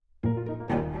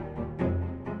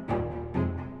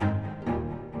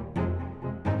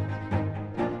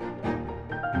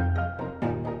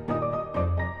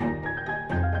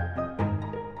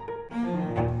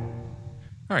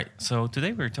All right. So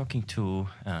today we're talking to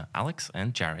Alex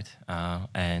and Jared. How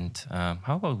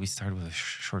about we start with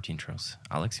short intros?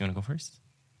 Alex, you want to go first?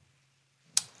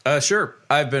 Sure.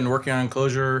 I've been working on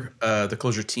Clojure, the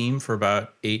Clojure team for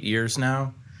about 8 years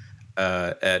now.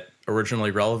 At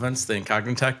originally Relevance, then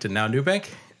Cognitect, and now Nubank.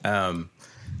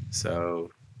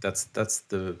 So that's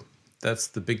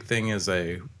the big thing as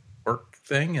a work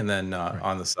thing, and then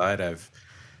on the side, I've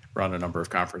run a number of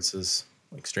conferences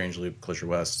like Strangely, Clojure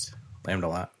West,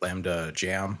 Lambda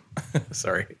Jam.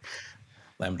 Sorry,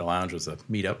 Lambda Lounge was a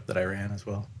meetup that I ran as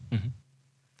well. Mm-hmm.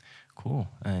 Cool.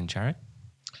 And Jared?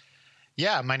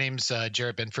 Yeah, my name's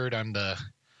Jared Binford. I'm the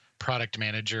product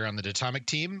manager on the Datomic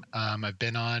team. I've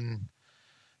been on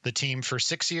the team for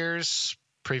 6 years.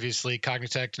 Previously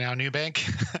Cognitect, now Nubank.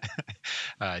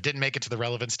 Didn't make it to the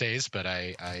Relevance days, but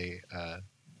I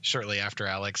shortly after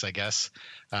Alex, I guess.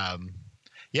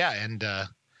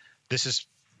 This is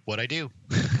what I do.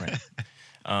 Right.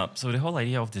 So the whole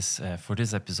idea of this for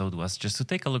this episode was just to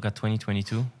take a look at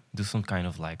 2022, do some kind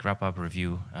of like wrap-up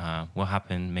review, what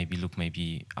happened, maybe look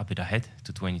a bit ahead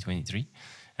to 2023.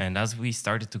 And as we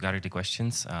started to gather the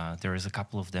questions, there is a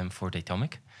couple of them for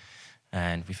Datomic.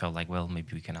 And we felt like, well,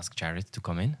 maybe we can ask Jared to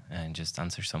come in and just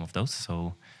answer some of those.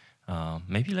 So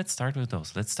maybe let's start with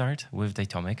those. Let's start with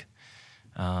Datomic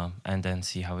and then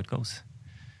see how it goes.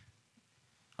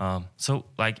 So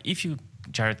like if you,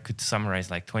 Jared, could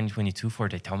summarize like 2022 for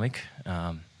Datomic,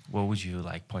 what would you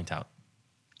like point out?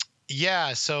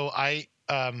 Yeah, so I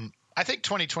think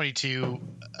 2022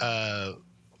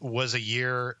 was a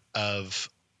year of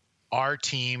our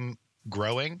team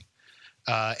growing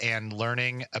and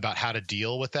learning about how to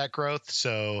deal with that growth.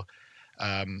 So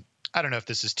I don't know if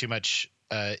this is too much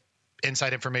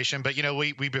inside information, but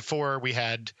we before we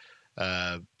had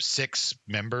 6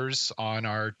 members on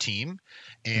our team.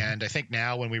 And I think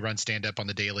now when we run stand up on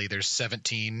the daily, there's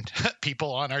 17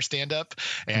 people on our stand up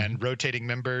and rotating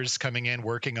members coming in,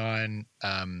 working on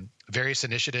various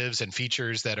initiatives and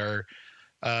features that are,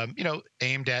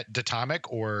 aimed at Datomic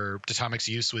or Datomic's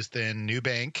use within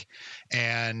Nubank.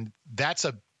 And that's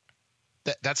a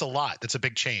lot. That's a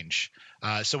big change.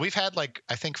 So we've had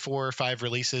I think 4 or 5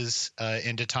 releases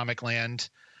in Datomic land.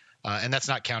 And that's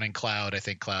not counting Cloud. I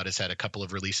think Cloud has had a couple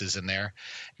of releases in there.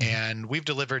 And we've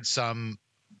delivered some,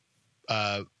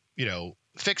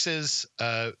 fixes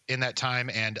in that time,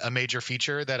 and a major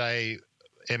feature that I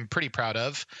am pretty proud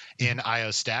of in IO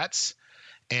Stats.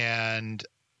 And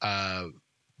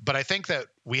but I think that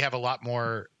we have a lot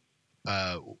more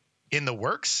in the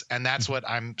works, and that's what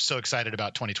I'm so excited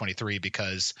about 2023,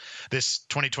 because this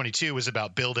 2022 was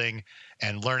about building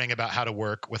and learning about how to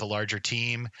work with a larger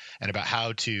team and about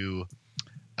how to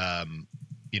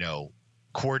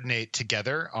coordinate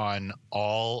together on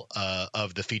all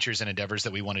of the features and endeavors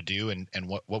that we want to do and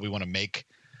what we want to make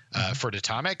for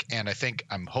Datomic. And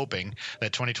I'm hoping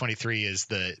that 2023 is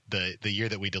the year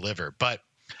that we deliver. But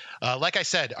like I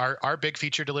said, our big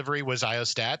feature delivery was IO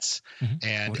Stats.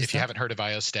 And if you haven't heard of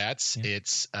IO Stats,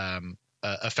 it's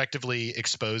effectively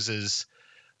exposes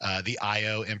the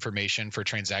IO information for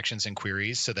transactions and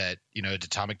queries so that, a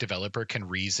Datomic developer can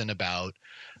reason about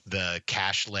the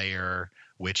cache layer,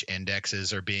 which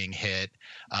indexes are being hit.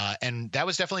 And that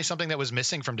was definitely something that was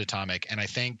missing from Datomic. And I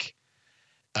think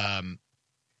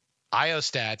IO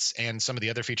Stats and some of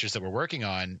the other features that we're working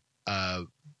on,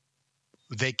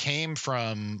 they came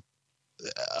from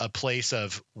a place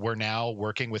of, we're now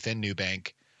working within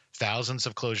Nubank, thousands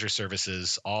of Clojure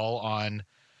services, all on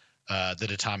the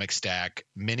Datomic stack,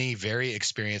 many very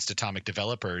experienced Datomic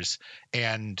developers,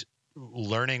 and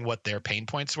learning what their pain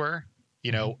points were.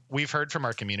 We've heard from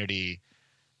our community,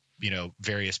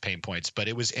 various pain points, but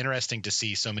it was interesting to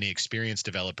see so many experienced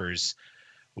developers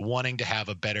wanting to have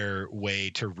a better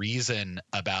way to reason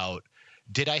about,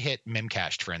 did I hit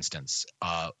memcached, for instance?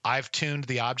 I've tuned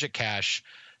the object cache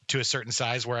to a certain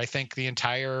size where I think the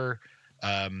entire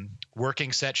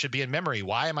working set should be in memory.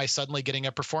 Why am I suddenly getting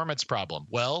a performance problem?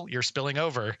 Well, you're spilling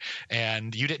over,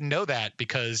 and you didn't know that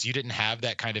because you didn't have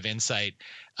that kind of insight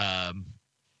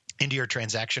into your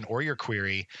transaction or your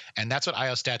query. And that's what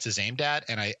IO Stats is aimed at.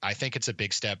 And I think it's a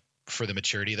big step for the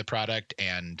maturity of the product,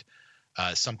 and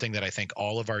something that I think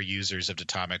all of our users of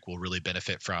Datomic will really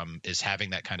benefit from, is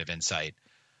having that kind of insight.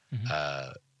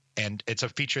 And it's a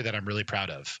feature that I'm really proud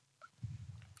of.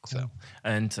 Cool. So,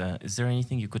 and is there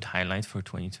anything you could highlight for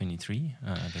 2023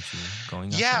 that you're going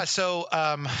after? Yeah, so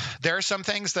there are some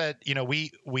things that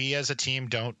we as a team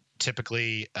don't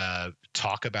typically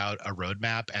talk about a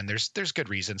roadmap, and there's good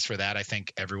reasons for that. I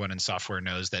think everyone in software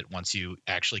knows that once you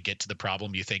actually get to the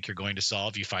problem you think you're going to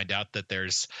solve, you find out that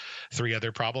there's 3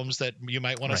 other problems that you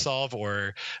might want to solve,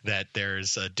 or that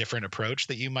there's a different approach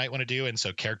that you might want to do. And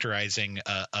so characterizing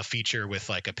a feature with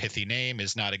like a pithy name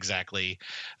is not exactly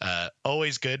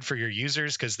always good for your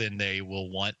users, because then they will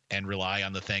want and rely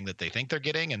on the thing that they think they're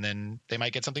getting, and then they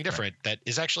might get something different that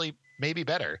is actually maybe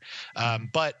better.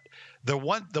 But the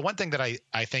one thing that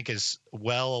I think is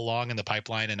well along in the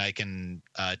pipeline and I can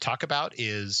talk about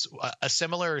is a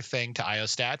similar thing to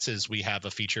IOstats. Is we have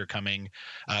a feature coming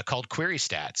called Query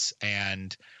Stats,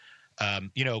 and I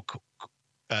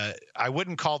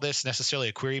wouldn't call this necessarily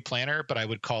a query planner, but I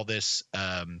would call this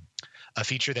a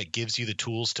feature that gives you the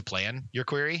tools to plan your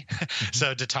query.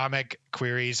 So Datomic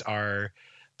queries are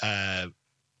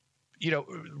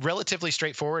relatively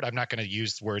straightforward. I'm not going to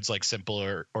use words like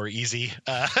simple or easy.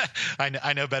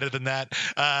 I know better than that.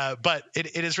 But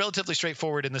it is relatively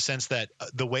straightforward in the sense that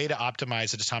the way to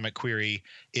optimize a Datomic query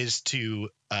is to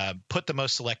put the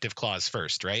most selective clause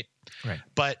first, right? Right.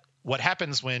 But what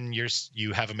happens when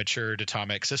you have a mature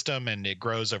Datomic system and it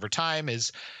grows over time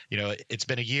is, it's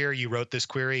been a year, you wrote this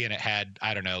query and it had,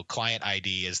 I don't know, client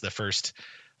ID is the first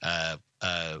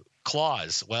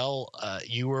clause. Well,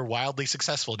 you were wildly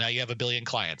successful. Now you have 1 billion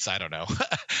clients. I don't know.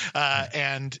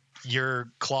 And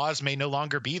your clause may no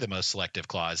longer be the most selective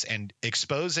clause. And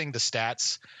exposing the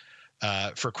stats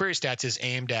for Query Stats is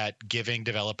aimed at giving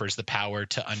developers the power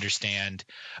to understand,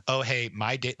 oh, hey,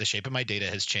 the shape of my data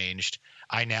has changed.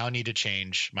 I now need to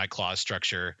change my clause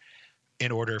structure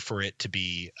in order for it to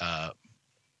be an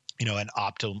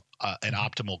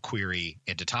optimal query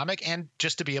in Datomic, and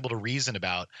just to be able to reason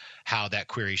about how that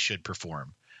query should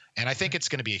perform. And I think it's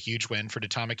going to be a huge win for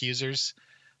Datomic users.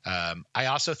 I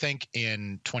also think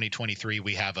in 2023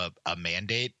 we have a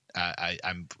mandate.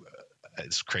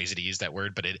 It's crazy to use that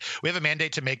word, but we have a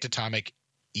mandate to make Datomic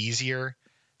easier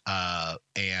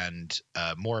and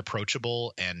more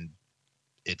approachable, and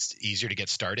it's easier to get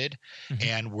started.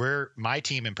 And my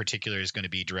team in particular is going to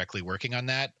be directly working on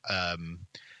that.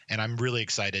 And I'm really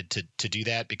excited to do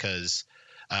that, because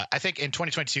I think in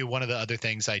 2022, one of the other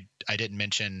things I didn't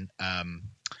mention,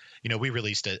 we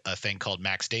released a thing called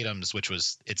Max Datums,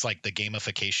 it's like the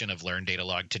gamification of Learn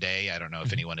Datalog today. I don't know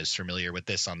if anyone is familiar with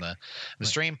this on the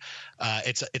stream.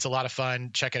 It's a lot of fun.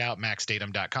 Check it out,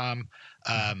 maxdatum.com.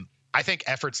 I think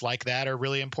efforts like that are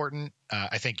really important.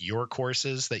 I think your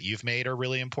courses that you've made are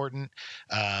really important.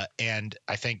 And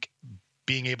I think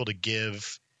being able to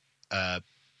give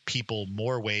people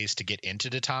more ways to get into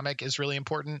Datomic is really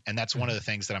important. And that's one of the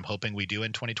things that I'm hoping we do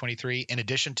in 2023, in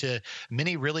addition to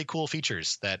many really cool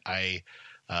features that I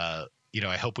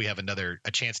hope we have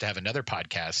a chance to have another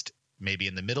podcast maybe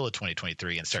in the middle of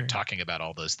 2023 and start talking about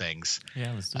all those things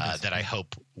let's do this. that I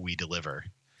hope we deliver.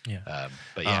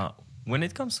 But yeah. When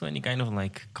it comes to any kind of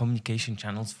like communication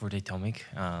channels for Datomic,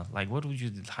 what would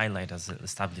you highlight as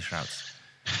established routes?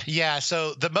 Yeah,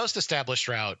 so the most established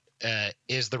route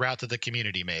is the route that the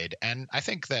community made. And I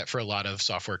think that for a lot of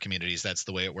software communities, that's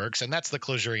the way it works. And that's the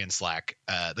Clojurian Slack.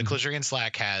 The Clojurian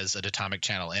Slack has a Datomic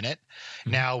channel in it.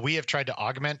 Now, we have tried to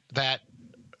augment that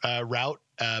route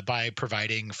by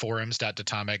providing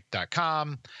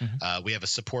forums.datomic.com. We have a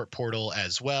support portal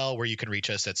as well where you can reach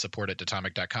us at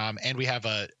support@datomic.com. And we have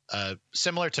a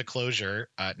similar to Clojure,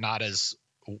 not as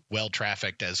well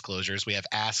trafficked as Clojure's, we have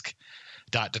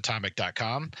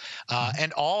ask.datomic.com.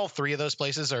 And all 3 of those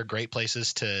places are great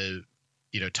places to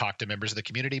talk to members of the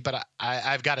community. But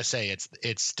I've got to say,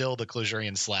 it's still the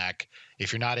Clojurian Slack.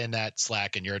 If you're not in that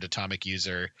Slack and you're a Datomic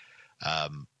user,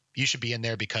 you should be in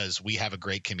there, because we have a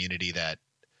great community that,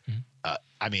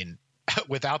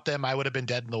 without them, I would have been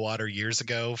dead in the water years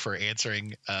ago for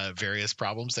answering various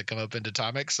problems that come up in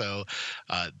Datomic. So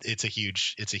it's a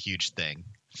huge thing.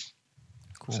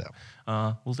 Cool. So,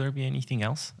 will there be anything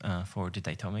else for the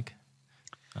Datomic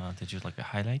that you'd like to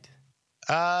highlight?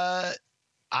 I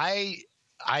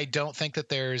don't think that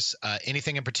there's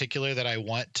anything in particular that I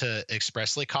want to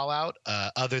expressly call out,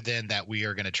 other than that we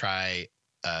are going to try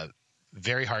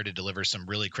very hard to deliver some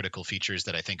really critical features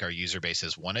that I think our user base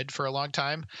has wanted for a long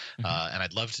time. And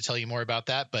I'd love to tell you more about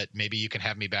that, but maybe you can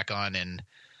have me back on in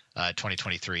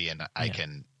 2023 and I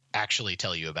can actually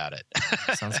tell you about it.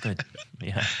 Sounds good.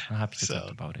 Yeah, I'm happy to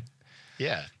talk about it.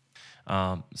 Yeah.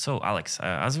 So Alex,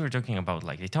 as we were talking about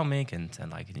like Datomic and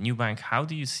like the Nubank, how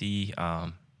do you see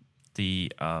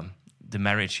the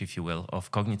marriage, if you will, of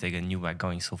Cognitec and Nubank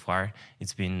going so far?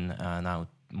 It's been now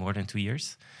more than 2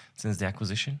 years since the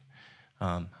acquisition.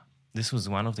 This was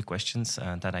one of the questions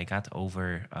that I got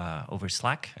over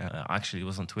Slack. Actually, it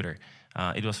was on Twitter.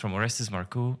 It was from Orestes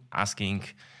Marcoux asking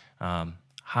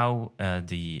how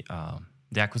the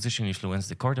acquisition influenced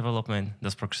the core development,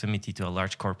 does proximity to a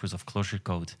large corpus of Clojure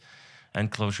code and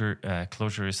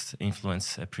Clojure's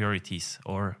influence priorities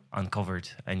or uncovered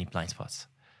any blind spots?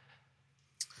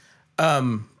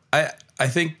 I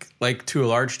think, like, to a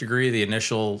large degree, the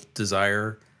initial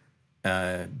desire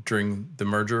during the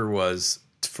merger was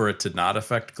for it to not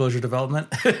affect Clojure development,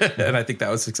 and I think that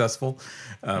was successful.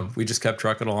 We just kept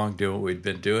trucking along, doing what we'd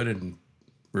been doing, and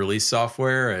released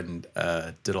software and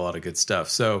did a lot of good stuff.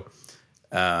 So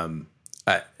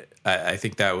I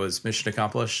think that was mission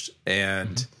accomplished,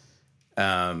 and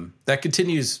that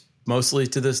continues mostly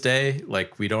to this day.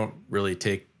 Like, we don't really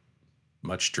take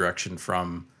much direction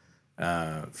from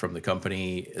the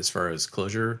company as far as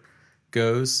Clojure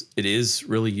goes. It is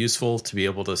really useful to be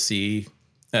able to see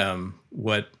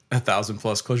what 1,000+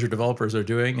 Clojure developers are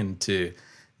doing and to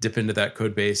dip into that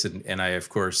code base. And I, of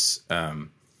course,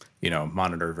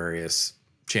 monitor various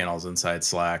channels inside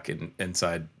Slack and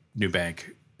inside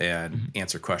Nubank and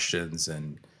answer questions.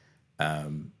 And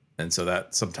so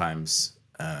that sometimes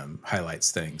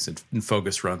highlights things. And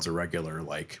Focus runs a regular,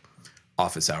 like,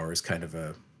 office hours kind of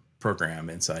a program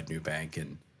inside Nubank.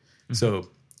 And so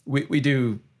we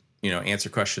do, answer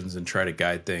questions and try to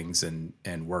guide things and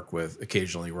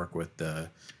occasionally work with the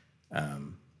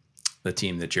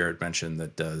team that Jared mentioned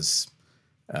that does,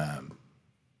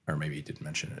 or maybe he didn't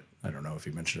mention it. I don't know if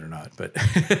he mentioned it or not, but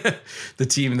the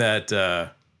team that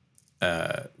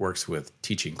works with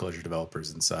teaching Clojure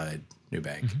developers inside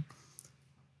Nubank.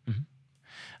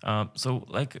 So,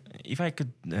 like, if I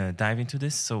could dive into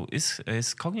this, so is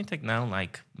Cognitect now,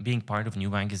 like, being part of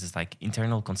Nubank, is this like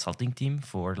internal consulting team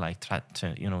for, like,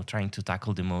 trying to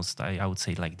tackle the most, I would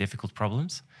say, like, difficult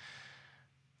problems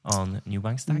on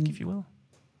Nubank stack, if you will?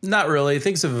 Not really.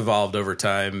 Things have evolved over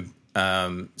time.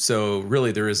 So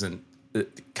really, there isn't.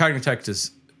 Cognitect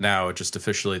is now just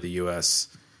officially the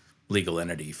U.S. legal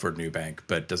entity for Nubank,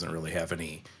 but doesn't really have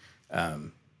any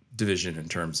division in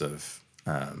terms of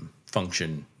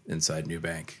function inside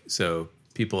Nubank. So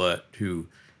people who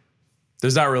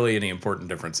there's not really any important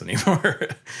difference anymore.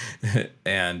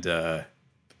 And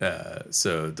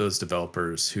so those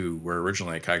developers who were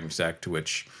originally at Cognitect, to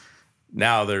which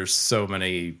now there's so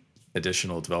many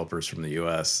additional developers from the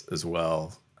US as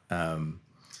well,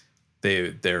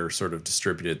 they're sort of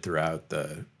distributed throughout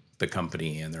the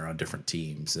company, and they're on different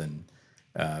teams. And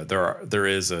there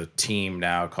is a team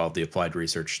now called the Applied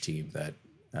Research Team that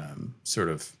sort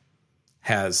of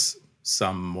has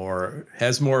more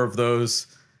of those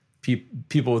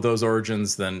people with those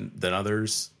origins than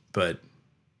others, but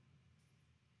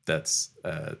that's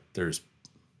there's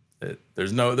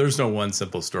no one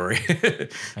simple story.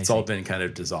 It's all been kind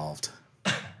of dissolved.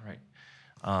 Right.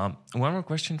 One more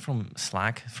question from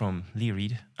Slack from Lee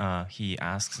Reed. He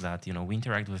asks that we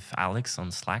interact with Alex on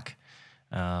Slack,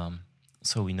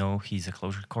 so we know he's a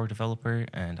Clojure core developer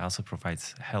and also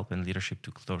provides help and leadership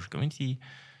to Clojure community.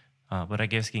 But I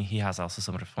guess he has also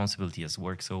some responsibility as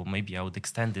work. So maybe I would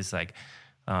extend this, like,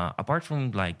 apart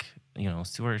from, like,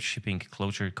 stewardshiping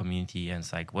Clojure community, and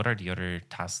it's like, what are the other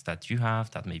tasks that you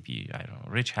have that maybe, I don't know,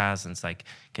 Rich has? And it's like,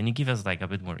 can you give us, like, a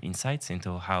bit more insights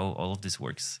into how all of this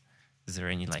works? Is there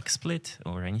any, like, split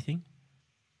or anything?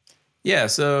 Yeah.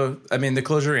 So, I mean, the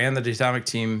Clojure and the Datomic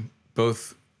team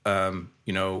both,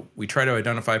 we try to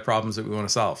identify problems that we want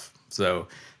to solve. So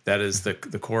that is the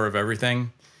core of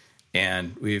everything.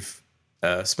 And we've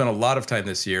spent a lot of time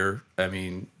this year. I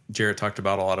mean, Jared talked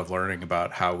about a lot of learning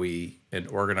about and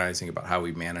organizing about how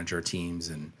we manage our teams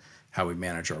and how we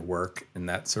manage our work and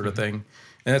that sort of thing.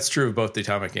 And that's true of both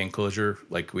Datomic and Clojure.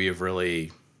 Like, we have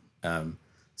really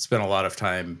spent a lot of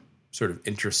time sort of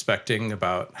introspecting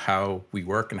about how we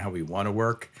work and how we want to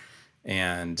work,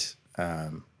 and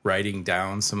writing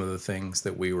down some of the things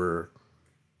that we were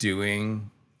doing,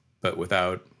 but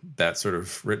without that sort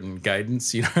of written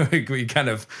guidance. We kind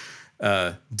of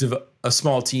a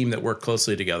small team that worked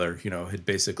closely together, had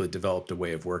basically developed a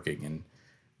way of working. And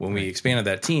when we expanded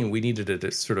that team, we needed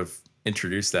to sort of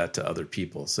introduce that to other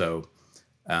people. So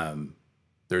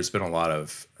there's been a lot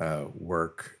of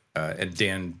work. And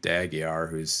Dan D'Aguiar,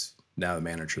 who's now the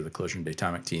manager of the Clojure and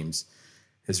Datomic teams,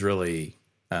 has really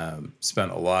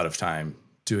spent a lot of time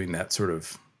doing that sort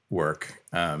of work,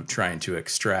 trying to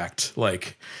extract,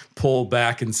 like, pull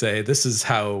back and say, this is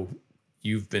how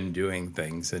you've been doing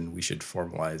things, and we should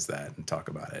formalize that and talk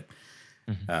about it.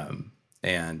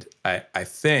 And I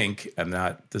think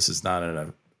this is not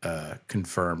a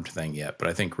confirmed thing yet, but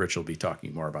I think Rich will be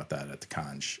talking more about that at the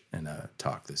Conj in a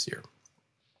talk this year.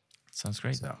 Sounds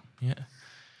great. So. Yeah.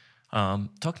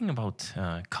 Talking about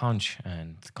conch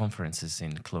and conferences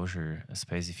in closure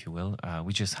space, if you will,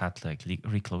 we just had like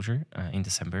Reclosure in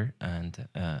December, and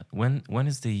when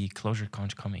is the Clojure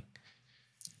conch coming?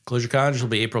 Clojure Conch will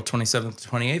be April 27th to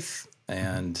 28th,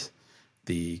 and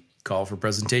the call for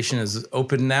presentation is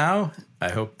open now. I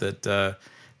hope that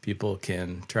people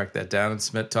can track that down and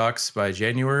submit talks by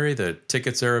January. The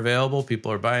tickets are available.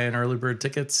 People are buying early bird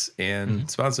tickets, and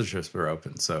sponsorships are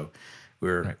open. So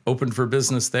we're open for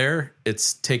business there.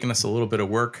 It's taken us a little bit of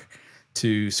work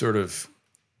to sort of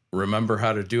remember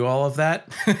how to do all of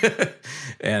that.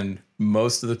 And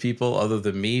most of the people other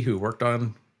than me who worked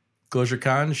on Clojure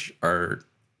Conch are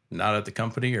not at the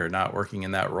company or not working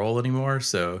in that role anymore.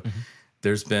 So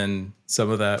there's been some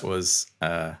of that was,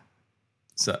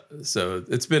 so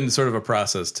it's been sort of a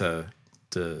process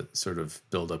to sort of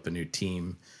build up a new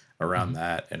team around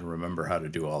that and remember how to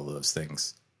do all those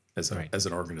things as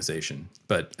an organization.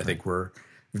 But I think we've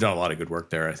done a lot of good work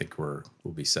there. I think we'll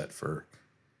be set for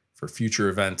future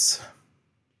events.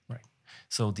 Right.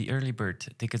 So the early bird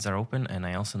tickets are open, and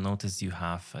I also noticed you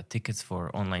have tickets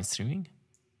for online streaming.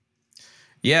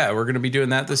 Yeah, we're going to be doing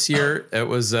that this year. It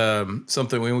was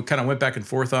something we kind of went back and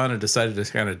forth on and decided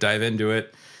to kind of dive into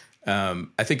it.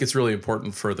 I think it's really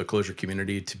important for the Clojure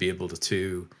community to be able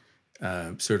to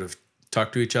sort of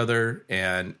talk to each other.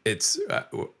 And it's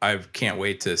I can't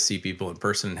wait to see people in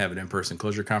person and have an in-person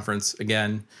Clojure conference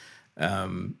again.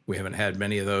 We haven't had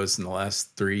many of those in the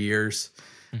last 3 years.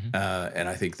 And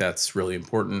I think that's really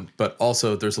important. But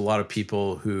also there's a lot of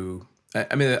people who,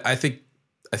 I think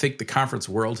the conference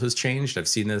world has changed. I've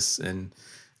seen this in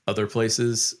other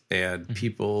places, and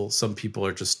some people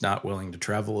are just not willing to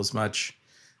travel as much.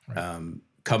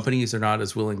 Companies are not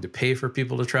as willing to pay for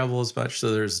people to travel as much.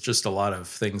 So there's just a lot of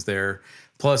things there.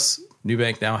 Plus,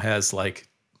 Nubank now has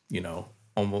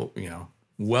almost,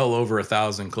 well over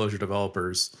 1,000 Clojure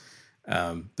developers.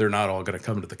 They're not all going to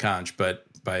come to the conch, but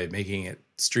by making it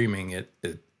streaming, it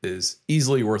is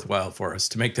easily worthwhile for us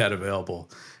to make that available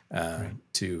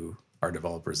to our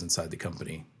developers inside the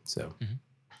company. So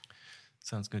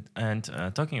sounds good. And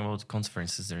talking about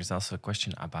conferences, there is also a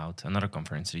question about another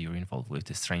conference that you're involved with,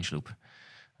 the Strange Loop.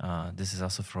 This is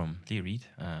also from Lee Reed.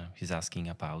 He's asking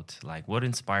about what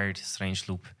inspired Strange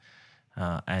Loop,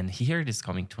 and he heard it's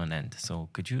coming to an end. So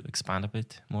could you expand a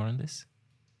bit more on this?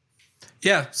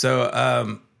 Yeah.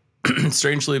 So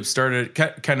Strange Loop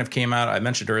came out. I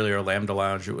mentioned earlier Lambda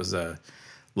Lounge. It was a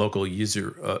local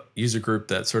user group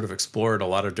that sort of explored a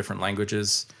lot of different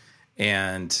languages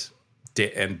and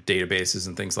databases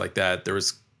and things like that. There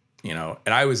was, and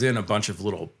I was in a bunch of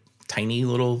tiny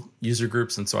little user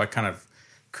groups, and so I kind of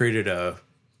created a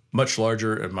much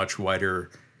larger and much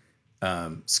wider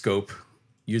scope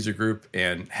user group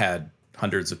and had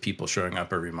hundreds of people showing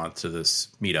up every month to this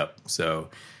meetup. So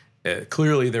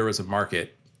clearly there was a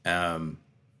market,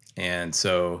 and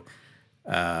so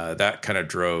that kind of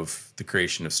drove the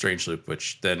creation of Strange Loop,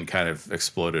 which then kind of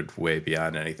exploded way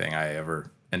beyond anything I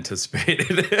ever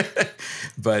anticipated.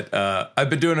 But I've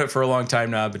been doing it for a long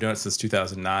time now. I've been doing it since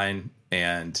 2009,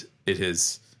 and it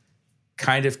has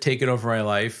kind of taken over my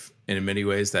life. And in many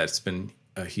ways, that's been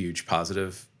a huge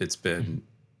positive. It's been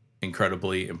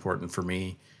incredibly important for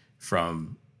me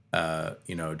from,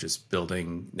 just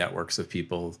building networks of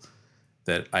people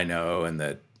that I know and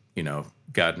that,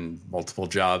 gotten multiple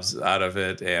jobs out of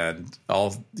it, and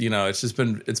all, it's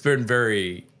been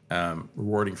very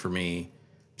rewarding for me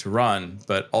to run,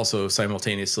 but also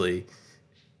simultaneously,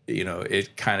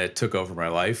 it kind of took over my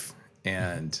life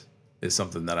and is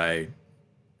something that I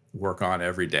work on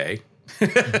every day,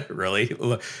 really,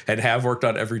 and have worked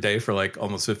on every day for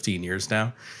almost 15 years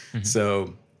now.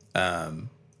 So, and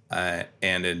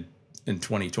in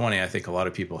 2020, I think a lot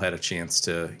of people had a chance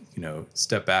to,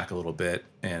 step back a little bit,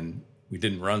 and we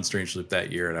didn't run Strange Loop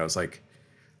that year. And I was like,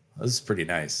 this is pretty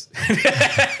nice.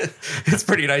 It's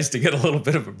pretty nice to get a little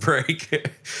bit of a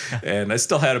break. And I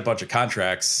still had a bunch of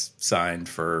contracts signed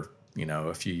for,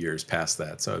 a few years past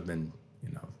that. So I've been,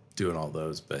 doing all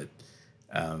those, but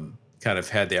kind of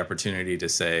had the opportunity to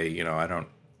say,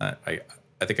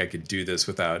 I think I could do this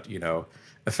without,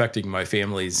 affecting my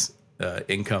family's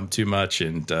income too much.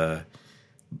 And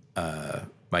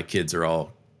my kids are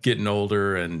all getting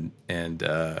older, and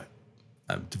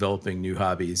I'm developing new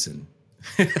hobbies, and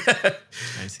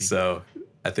so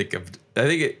I think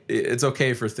it's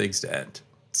okay for things to end.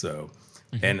 So,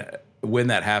 and when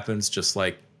that happens, just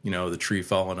like the tree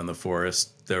falling in the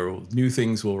forest, new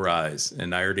things will rise.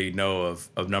 And I already know of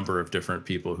a number of different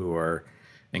people who are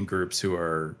in groups who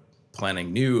are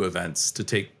planning new events to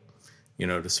take,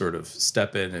 to sort of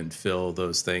step in and fill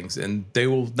those things, and they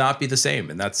will not be the same.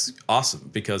 And that's awesome,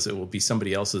 because it will be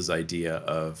somebody else's idea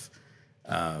of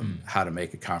how to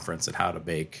make a conference and how to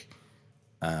make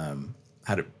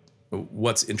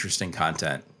what's interesting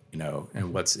content,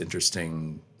 and what's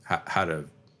interesting, how to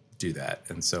do that.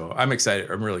 And so I'm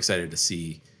really excited to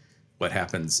see what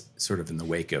happens sort of in the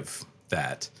wake of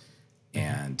that,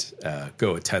 and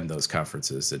go attend those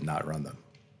conferences and not run them.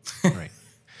 Right.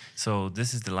 So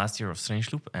this is the last year of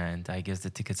Strange Loop, and I guess the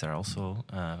tickets are also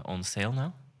on sale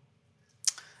now.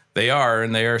 They are,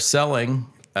 and they are selling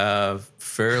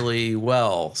fairly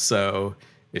well. So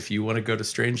if you want to go to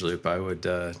Strange Loop, I would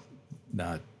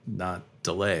not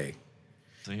delay.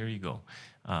 So here you go.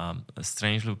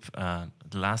 Strange Loop, the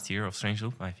last year of Strange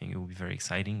Loop, I think it will be very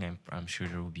exciting. I'm sure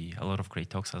there will be a lot of great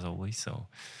talks as always. So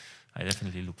I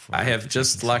definitely look forward. I have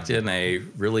just locked in a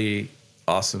really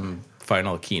awesome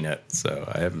final keynote,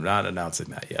 so I am not announcing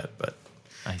that yet. But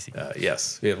I see.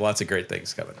 Yes, we have lots of great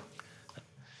things coming.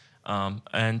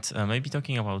 And maybe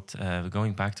talking about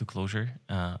going back to Clojure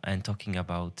and talking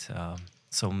about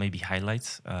so maybe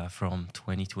highlights from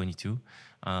 2022.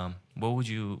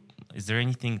 Is there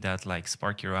anything that like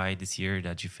sparked your eye this year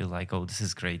that you feel like, oh, this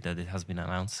is great that it has been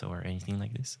announced, or anything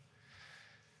like this?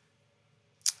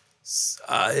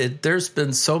 There's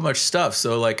been so much stuff.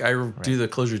 So like I do the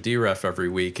Clojure DREF every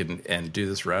week and do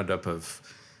this roundup of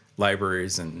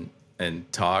libraries and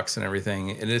talks and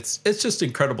everything. And it's just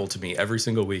incredible to me every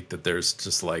single week that there's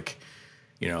just like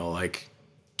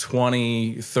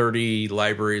 20, 30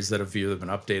 libraries that have either been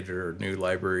updated or new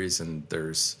libraries. And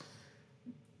there's,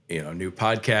 new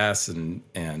podcasts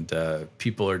and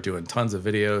people are doing tons of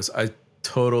videos.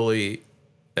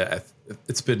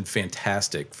 It's been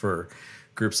fantastic for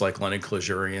groups like London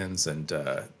Clojurians and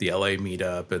the LA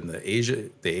meetup and the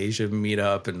Asia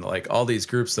meetup and like all these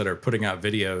groups that are putting out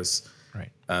videos,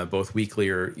 right? Both weekly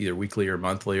or either weekly or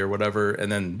monthly or whatever,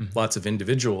 and then lots of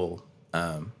individual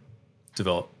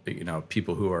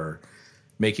people who are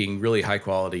making really high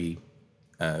quality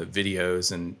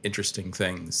videos and interesting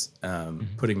things,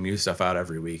 putting new stuff out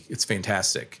every week. It's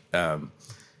fantastic,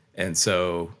 and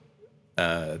so.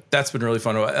 That's been really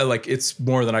fun. Like it's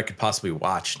more than I could possibly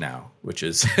watch now, which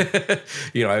is, I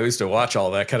used to watch all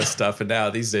that kind of stuff, and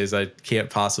now these days I can't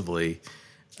possibly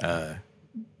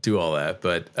do all that.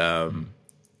 But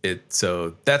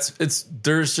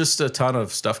there's just a ton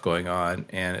of stuff going on,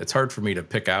 and it's hard for me to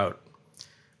pick out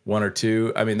one or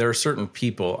two. I mean, there are certain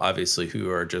people obviously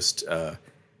who are just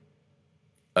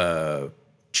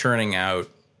churning out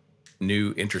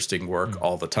new interesting work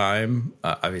all the time.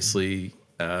 Obviously.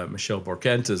 Michel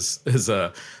Bourkent is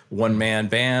a one-man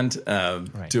band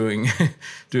doing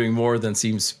more than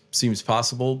seems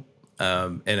possible,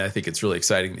 and I think it's really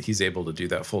exciting that he's able to do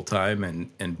that full time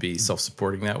and be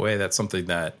self-supporting that way. That's something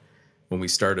that when we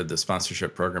started the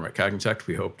sponsorship program at Cognitect,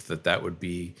 we hoped that would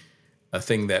be a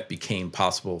thing that became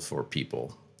possible for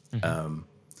people.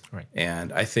 Right.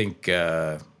 And I think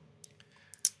there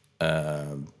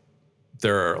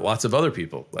are lots of other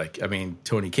people.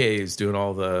 Tony Kaye's doing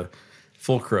all the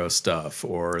Fulcro stuff,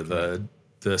 or the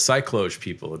Cycloge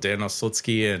people, Daniel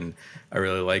Slutsky, and I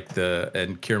really like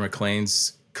and Keir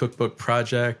McLean's cookbook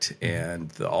project,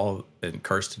 and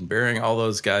Karsten Bering, all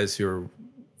those guys who are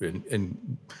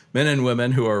and men and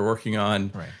women who are working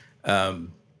on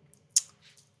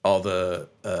all the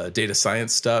data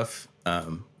science stuff.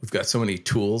 We've got so many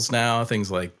tools now, things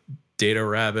like Data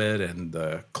Rabbit and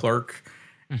the Clerk,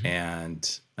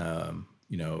 and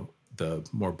the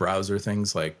more browser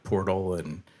things like Portal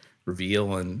and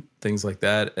Reveal and things like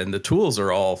that. And the tools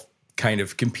are all kind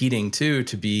of competing too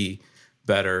to be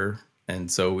better. And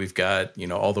so we've got,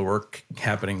 all the work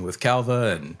happening with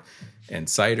Calva and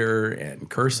Cider and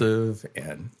Cursive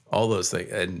and all those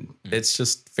things. And it's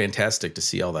just fantastic to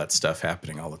see all that stuff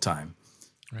happening all the time.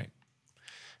 Right.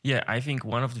 Yeah, I think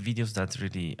one of the videos that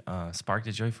really sparked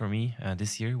a joy for me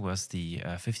this year was the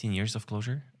 15 years of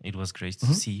Clojure. It was great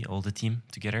to see all the team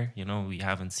together. We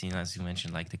haven't seen, as you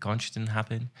mentioned, like the conch didn't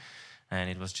happen. And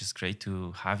it was just great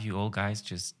to have you all guys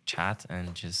just chat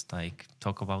and just like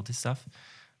talk about this stuff.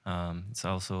 It's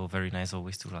also very nice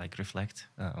always to like reflect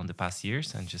on the past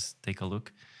years and just take a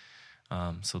look.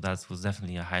 So that was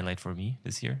definitely a highlight for me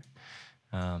this year.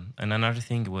 And another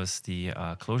thing was the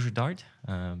Clojure Dart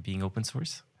being open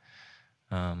source.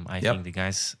 I think the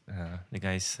guys,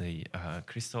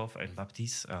 Christophe and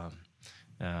Baptiste,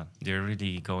 they're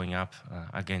really going up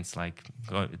against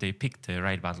they picked the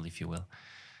right battle, if you will.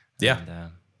 Yeah.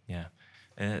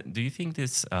 And, do you think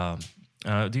this?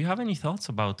 Do you have any thoughts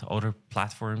about other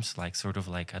platforms,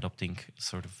 adopting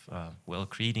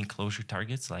creating Clojure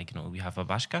targets? We have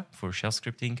Abashka for shell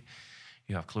scripting.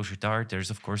 You have Clojure Dart. There's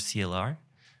of course CLR.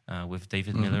 With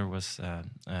David Miller was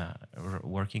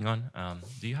working on.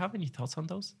 Do you have any thoughts on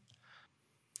those?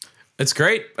 It's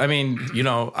great. I mean,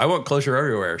 I want Clojure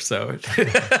everywhere. So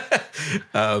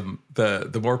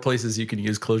the more places you can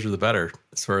use Clojure, the better,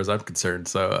 as far as I'm concerned.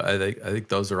 So I think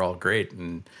those are all great.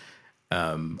 And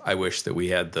I wish that we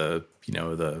had the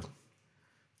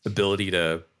ability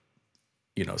to,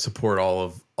 support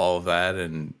all of that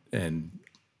and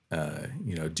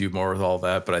do more with all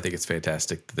that. But I think it's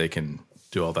fantastic that they can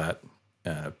do all that,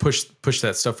 push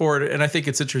that stuff forward. And I think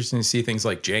it's interesting to see things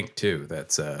like Jank too.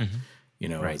 That's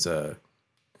Right. It's a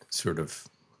sort of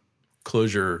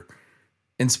Clojure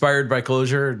inspired by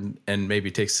Clojure and maybe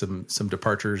takes some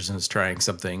departures and is trying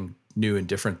something new and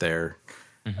different there,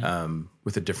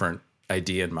 with a different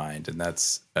idea in mind. And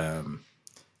that's,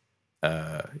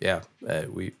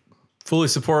 we fully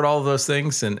support all of those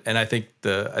things. And I think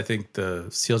the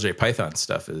CLJ Python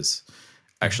stuff is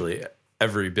actually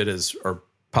every bit as, or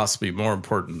possibly more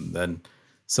important than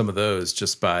some of those,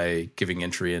 just by giving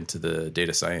entry into the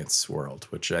data science world,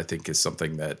 which I think is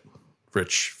something that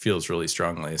Rich feels really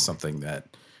strongly is something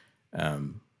that,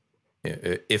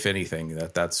 if anything,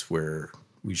 that's where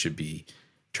we should be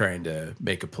trying to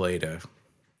make a play to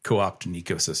co-opt an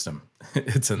ecosystem.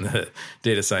 It's in the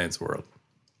data science world.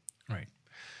 Right.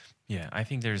 Yeah, I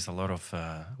think there's a lot of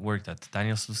work that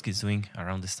Daniel Slutsky is doing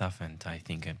around this stuff, and I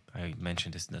think I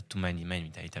mentioned this too many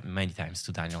times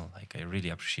to Daniel. Like, I really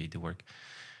appreciate the work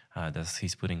that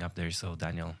he's putting up there. So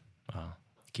Daniel,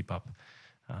 keep up.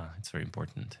 It's very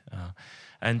important.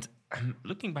 And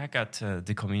looking back at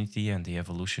the community and the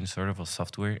evolution sort of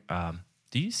software,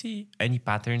 do you see any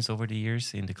patterns over the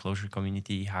years in the Clojure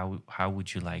community? How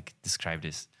would you describe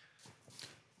this?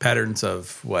 Patterns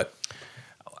of what?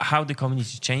 How the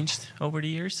community changed over the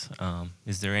years?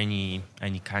 Is there any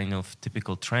kind of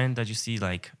typical trend that you see?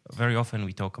 Like, very often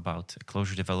we talk about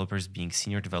Clojure developers being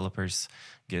senior developers,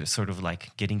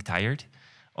 getting tired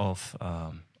of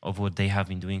what they have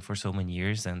been doing for so many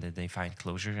years, and that they find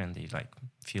Clojure and they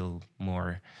feel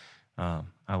more,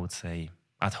 I would say,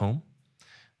 at home.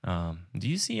 Do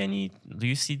you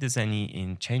see this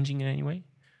in changing in any way?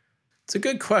 It's a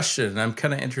good question. I'm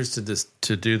kind of interested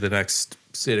to do the next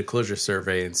State of Clojure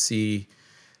survey and see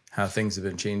how things have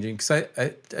been changing. Because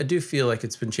I do feel like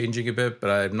it's been changing a bit, but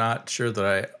I'm not sure that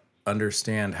I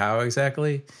understand how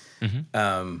exactly.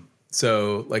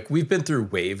 So we've been through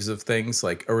waves of things.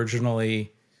 Like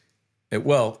originally,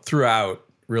 throughout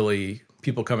really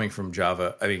people coming from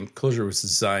Java. I mean, Clojure was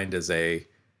designed as a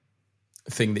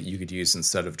thing that you could use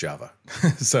instead of Java.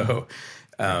 So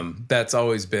that's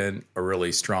always been a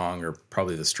really strong, or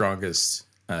probably the strongest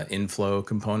inflow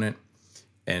component.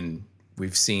 And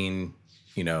we've seen,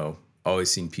 always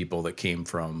seen people that came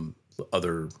from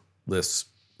other Lisp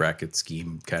bracket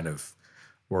scheme kind of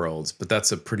worlds, but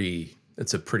that's a pretty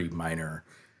minor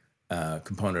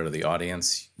component of the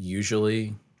audience.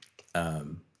 Usually,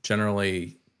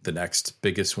 generally, the next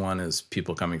biggest one is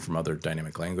people coming from other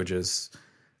dynamic languages,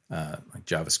 like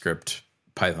JavaScript,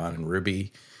 Python, and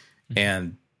Ruby.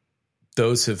 And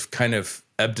those have kind of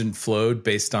ebbed and flowed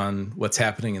based on what's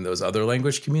happening in those other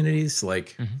language communities.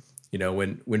 Like,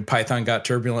 when Python got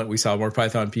turbulent, we saw more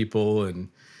Python people. And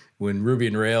when Ruby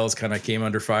and Rails kind of came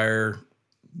under fire,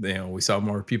 we saw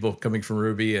more people coming from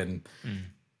Ruby. And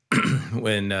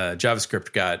when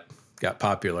JavaScript got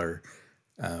popular,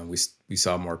 we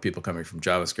saw more people coming from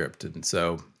JavaScript. And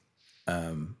so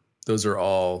those are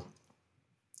all,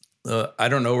 I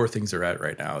don't know where things are at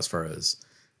right now as far as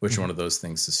which one of those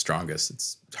things is strongest.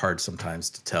 It's hard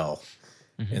sometimes to tell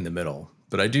in the middle,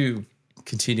 but I do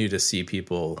continue to see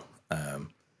people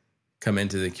come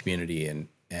into the community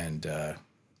and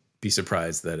be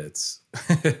surprised that it's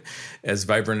as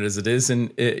vibrant as it is,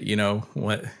 and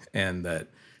and that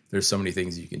there's so many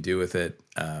things you can do with it.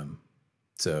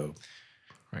 So,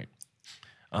 right.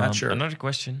 Not sure. Another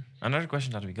question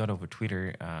that we got over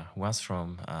Twitter was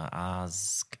from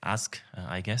Ask,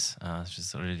 I guess. It's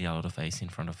just really a lot of A's in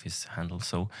front of his handle.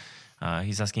 So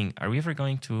he's asking, are we ever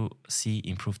going to see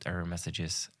improved error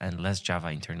messages and less Java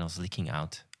internals leaking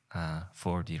out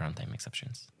for the runtime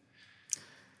exceptions?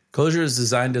 Clojure is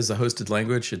designed as a hosted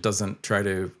language. It doesn't try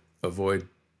to avoid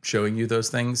showing you those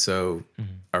things. So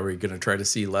are we going to try to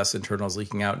see less internals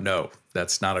leaking out? No,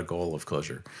 that's not a goal of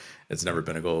Clojure. It's never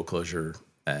been a goal of Clojure.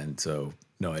 And so,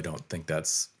 no, I don't think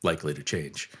that's likely to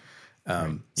change.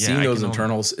 Seeing those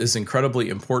internals is incredibly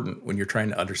important when you're trying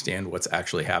to understand what's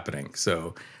actually happening.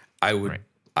 So I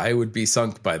would be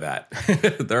sunk by that.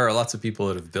 There are lots of people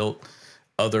that have built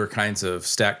other kinds of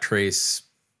stack trace,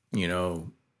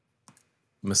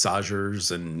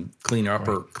 massagers and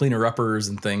cleaner uppers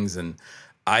and things. And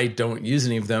I don't use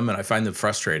any of them, and I find them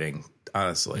frustrating,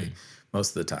 honestly,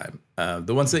 most of the time.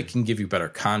 The ones that can give you better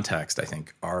context, I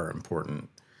think, are important.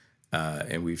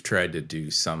 and we've tried to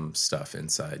do some stuff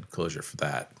inside Clojure for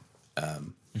that.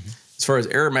 As far as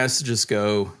error messages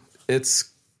go,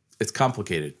 it's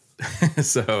complicated.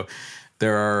 So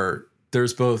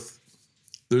there's both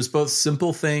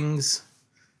simple things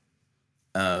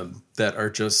that are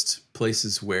just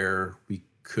places where we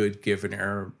could give an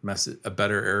error message, a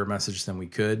better error message than we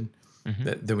could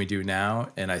than we do now,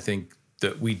 and I think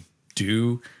that we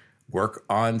do work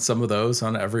on some of those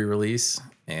on every release,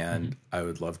 and I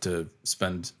would love to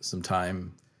spend some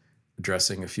time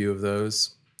addressing a few of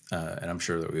those, and I'm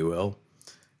sure that we will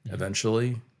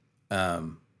eventually.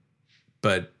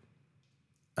 But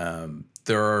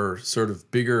there are sort of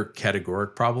bigger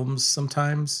categoric problems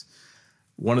sometimes.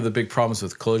 One of the big problems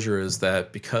with Clojure is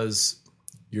that because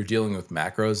you're dealing with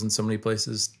macros in so many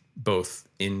places, both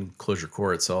in Clojure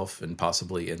core itself and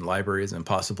possibly in libraries and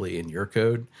possibly in your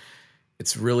code,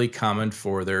 it's really common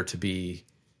for there to be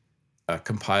a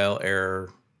compile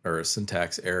error or a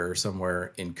syntax error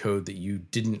somewhere in code that you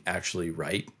didn't actually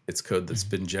write. It's code that's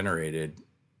been generated.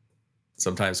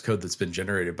 Sometimes code that's been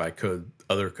generated by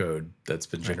other code that's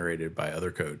been generated by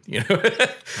other code,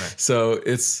 So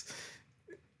it's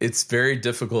very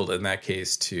difficult in that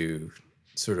case to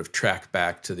sort of track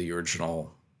back to the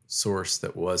original source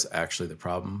that was actually the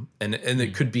problem. And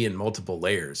it could be in multiple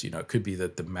layers. It could be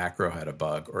that the macro had a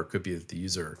bug, or it could be that the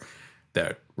user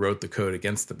that wrote the code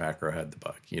against the macro had the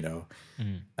bug,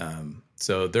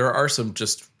 So there are some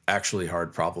just actually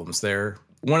hard problems there.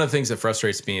 One of the things that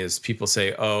frustrates me is people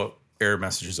say, oh, error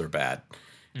messages are bad.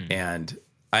 And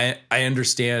I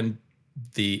understand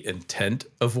the intent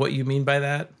of what you mean by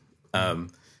that.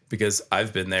 Because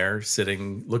I've been there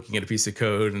sitting, looking at a piece of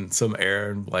code and some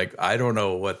error, and like, I don't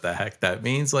know what the heck that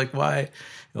means. Like, why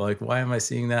am I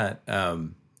seeing that?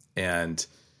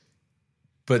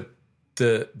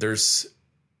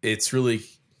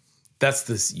 That's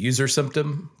this user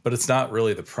symptom, but it's not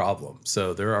really the problem.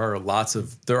 So there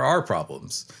are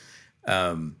problems.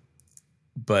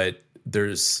 But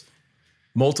there's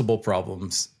multiple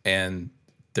problems, and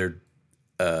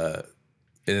and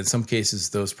in some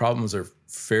cases those problems are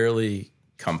fairly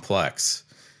complex,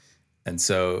 and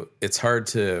so it's hard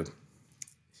to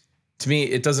me.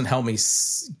 It doesn't help me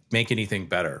make anything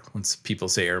better when people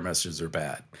say error messages are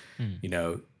bad.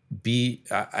 You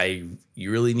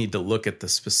really need to look at the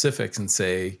specifics and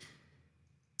say,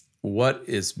 what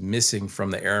is missing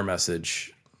from the error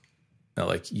message?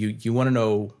 Like you want to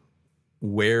know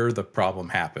where the problem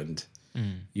happened.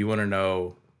 You want to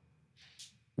know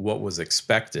what was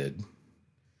expected,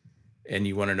 and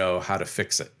you want to know how to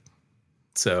fix it.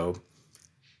 So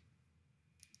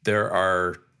there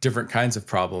are different kinds of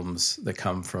problems that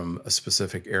come from a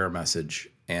specific error message,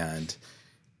 and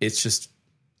it's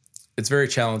very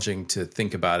challenging to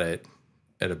think about it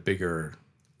at a bigger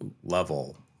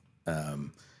level.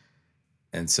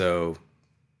 And so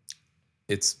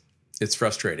it's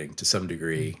frustrating to some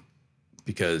degree,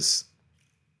 because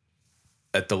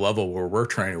at the level where we're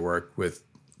trying to work with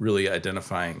really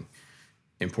identifying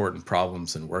important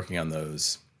problems and working on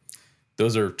those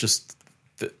are just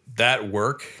that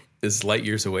work is light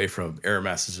years away from error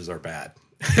messages are bad.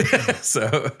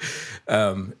 So,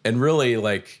 and really,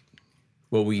 like,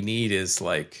 what we need is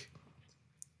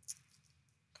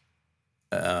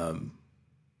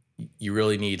you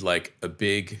really need like a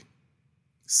big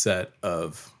set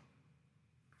of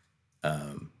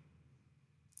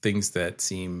things that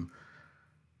seem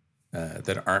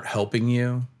that aren't helping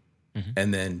you,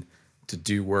 and then to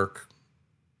do work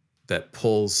that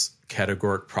pulls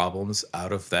categoric problems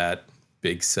out of that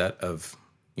big set of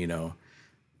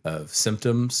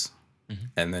symptoms,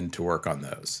 and then to work on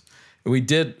those. And we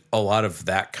did a lot of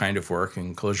that kind of work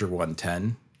in Clojure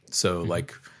 110. So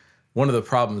like one of the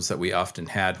problems that we often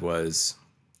had was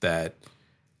that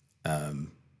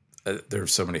there are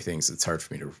so many things, it's hard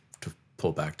for me to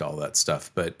pull back to all that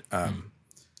stuff. But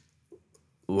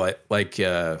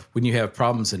when you have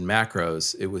problems in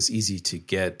macros, it was easy to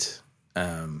get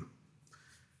an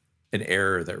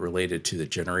error that related to the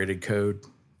generated code.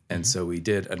 And so we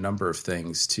did a number of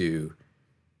things to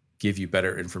give you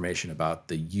better information about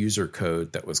the user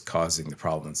code that was causing the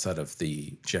problem instead of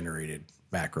the generated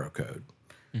macro code.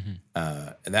 And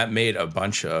that made a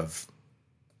bunch of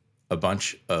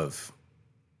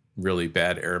really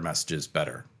bad error messages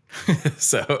better.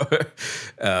 So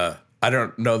I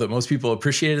don't know that most people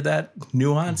appreciated that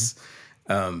nuance,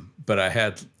 but I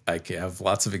have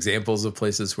lots of examples of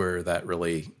places where that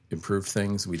really improved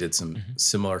things. We did some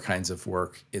similar kinds of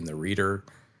work in the reader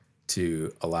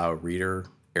to allow reader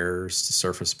errors to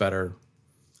surface better.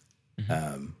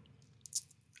 And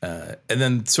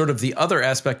then sort of the other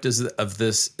aspect of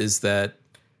this is that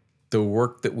the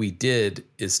work that we did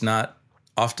is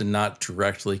often not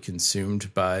directly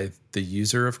consumed by the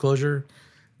user of Clojure.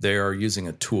 They are using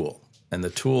a tool, and the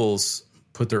tools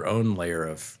put their own layer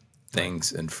of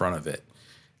things in front of it.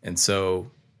 And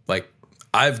so, like,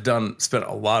 I've spent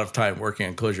a lot of time working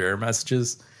on Clojure error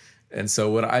messages. And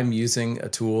so when I'm using a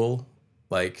tool,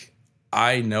 like,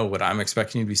 I know what I'm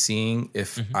expecting to be seeing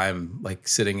if I'm like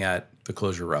sitting at the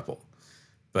Clojure REPL.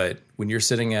 But when you're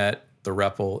sitting at the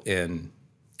REPL in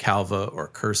Calva or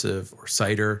Cursive or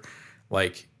Cider,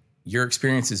 like, your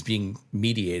experience is being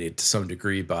mediated to some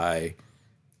degree by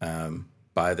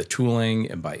the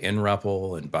tooling and by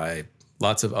NREPL and by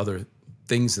lots of other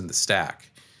things in the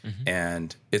stack.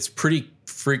 And it's pretty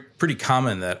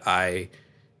common that I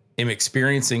am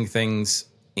experiencing things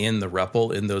in the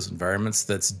REPL in those environments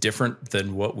that's different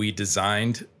than what we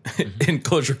designed in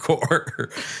Clojure Core.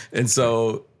 And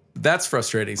so that's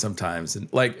frustrating sometimes.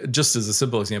 And like, just as a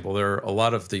simple example, there are a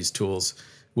lot of these tools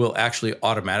will actually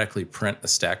automatically print a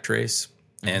stack trace.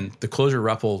 And the Clojure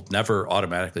REPL never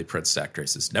automatically prints stack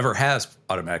traces, never has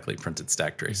automatically printed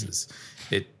stack traces.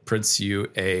 It prints you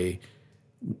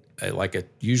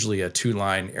usually a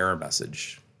 2-line error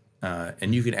message.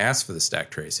 And you can ask for the stack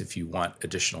trace if you want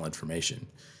additional information.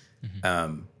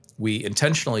 We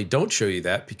intentionally don't show you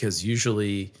that because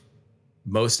usually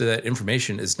most of that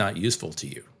information is not useful to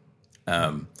you.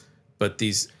 But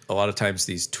a lot of times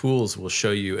these tools will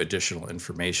show you additional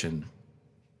information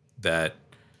that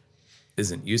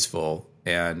isn't useful.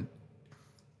 And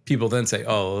people then say,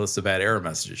 oh, well, that's a bad error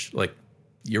message. Like,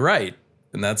 you're right.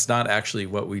 And that's not actually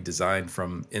what we designed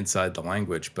from inside the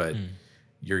language, but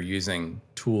you're using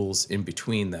tools in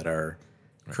between that are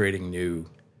creating new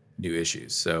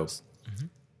issues. So,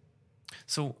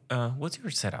 So what's your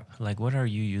setup? Like, what are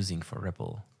you using for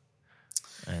REPL?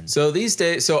 And so these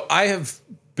days, I've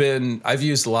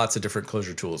used lots of different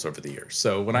Clojure tools over the years.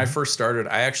 So when I first started,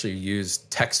 I actually used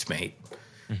TextMate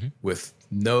with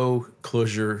no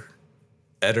Clojure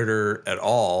editor at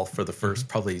all for the first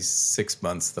probably 6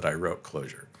 months that I wrote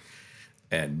Clojure,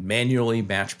 and manually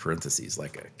match parentheses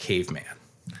like a caveman.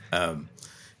 But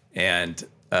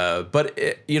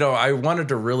I wanted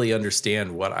to really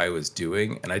understand what I was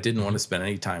doing, and I didn't want to spend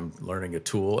any time learning a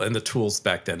tool. And the tools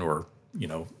back then were,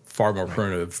 far more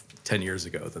primitive 10 years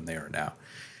ago than they are now.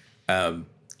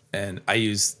 And I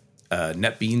used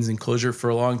NetBeans in Clojure for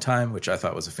a long time, which I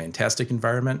thought was a fantastic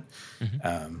environment.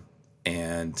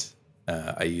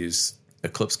 I use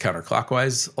Eclipse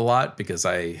counterclockwise a lot because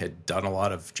I had done a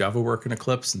lot of Java work in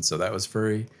Eclipse, and so that was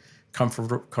very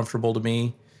comfortable to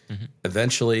me.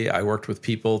 Eventually, I worked with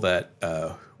people that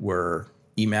were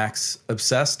Emacs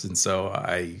obsessed, and so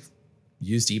I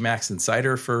used Emacs and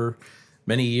Cider for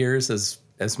many years as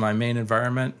my main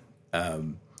environment.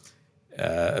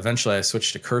 Eventually, I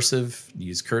switched to Cursive,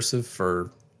 used Cursive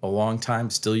for a long time,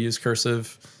 still use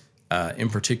Cursive, in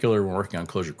particular when working on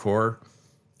Clojure Core,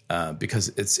 because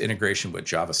its integration with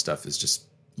Java stuff is just,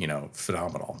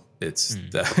 phenomenal. It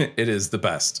is the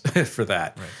best for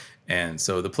that. Right. And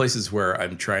so the places where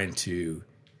I'm trying to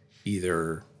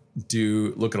either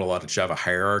look at a lot of Java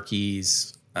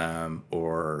hierarchies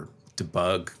or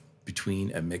debug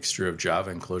between a mixture of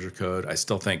Java and Clojure code, I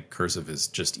still think Cursive is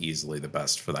just easily the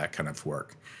best for that kind of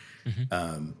work.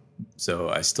 So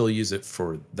I still use it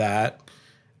for that.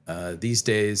 These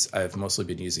days, I've mostly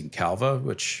been using Calva,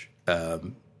 which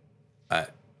there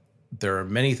are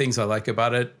many things I like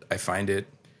about it. I find it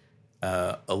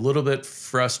a little bit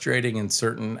frustrating in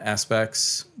certain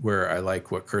aspects where I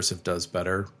like what Cursive does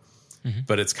better,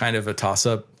 but it's kind of a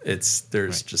toss-up.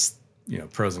 There's just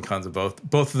pros and cons of both.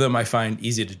 Both of them I find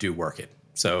easy to do work in.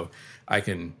 So I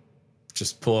can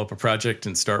just pull up a project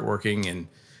and start working, and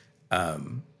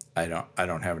I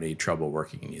don't have any trouble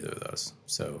working in either of those.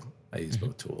 So I use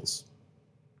both tools.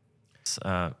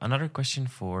 Another question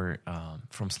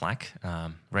from Slack.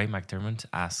 Ray McDermott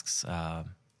asks, am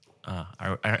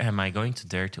I going to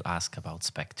dare to ask about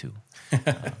Spec 2? You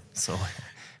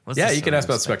can ask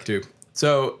about Spec 2.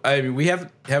 So we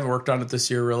haven't worked on it this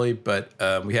year really, but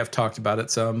we have talked about it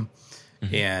some,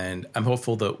 and I'm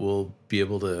hopeful that we'll be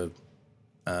able to.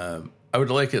 I would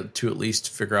like it to at least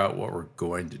figure out what we're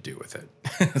going to do with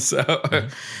it. So I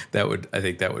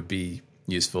think that would be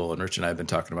useful. And Rich and I have been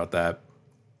talking about that.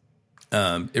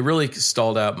 It really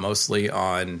stalled out mostly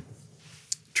on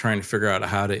trying to figure out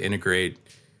how to integrate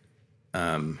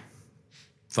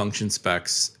function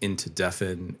specs into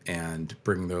Defen and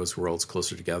bring those worlds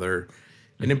closer together.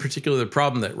 And in particular, the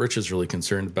problem that Rich is really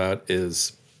concerned about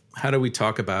is how do we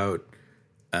talk about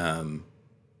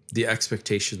the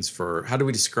expectations for how do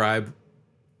we describe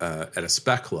at a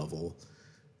spec level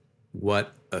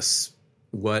what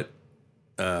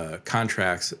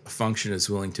contracts a function is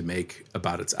willing to make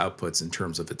about its outputs in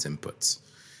terms of its inputs.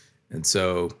 And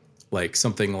so, like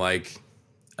something like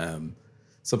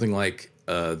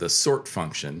the sort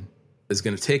function is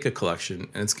going to take a collection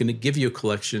and it's going to give you a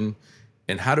collection.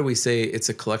 And how do we say it's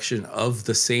a collection of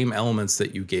the same elements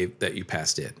that you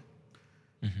passed in?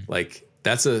 Like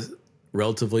that's a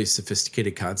relatively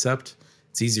sophisticated concept.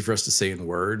 It's easy for us to say in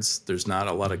words. There's not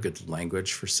a lot of good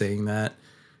language for saying that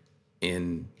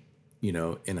in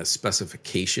a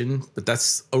specification, but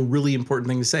that's a really important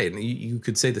thing to say. And you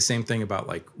could say the same thing about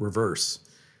like reverse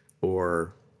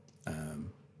or,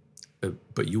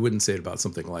 but you wouldn't say it about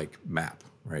something like map,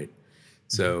 right?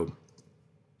 So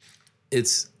he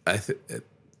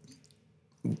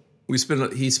spent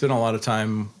a lot of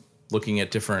time looking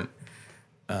at different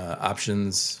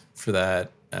options for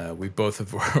that. We both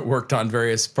have worked on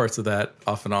various parts of that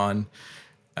off and on.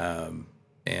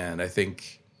 And I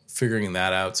think figuring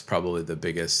that out is probably the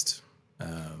biggest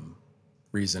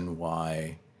reason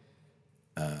why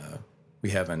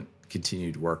we haven't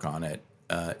continued to work on it.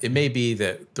 It may be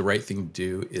that the right thing to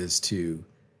do is to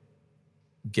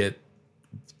get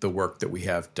the work that we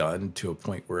have done to a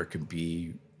point where it can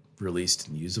be released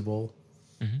and usable.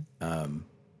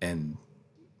 And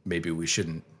maybe we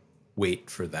shouldn't wait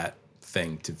for that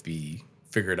thing to be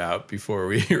figured out before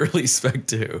we release Spec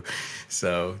 2.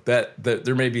 So that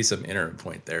there may be some interim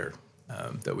point there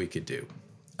that we could do.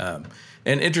 And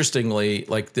interestingly,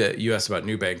 like you asked about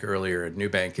Nubank earlier, and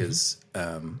Nubank is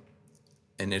an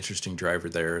interesting driver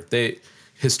there. They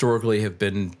historically have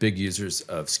been big users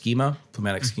of schema,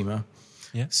 Plamatic schema.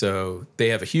 Yeah. So they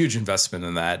have a huge investment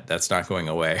in that. That's not going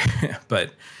away.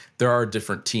 But there are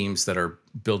different teams that are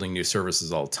building new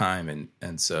services all the time.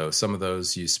 And so some of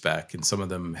those use Spec, and some of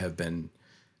them have been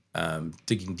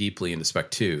digging deeply into Spec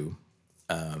 2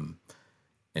 and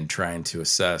trying to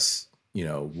assess,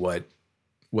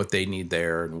 what they need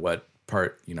there and what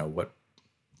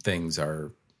things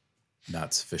are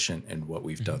not sufficient in what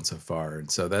we've done so far. And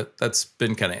so that's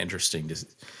been kind of interesting to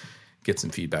get some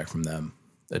feedback from them.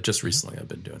 Just recently, I've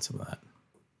been doing some of that.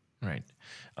 Right.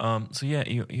 So yeah,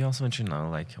 you also mentioned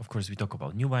like, of course, we talk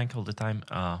about Nubank all the time.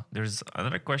 There's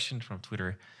another question from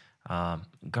Twitter.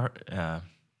 Garaldo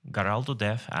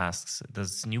Dev asks,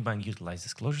 does Nubank utilize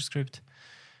this ClojureScript?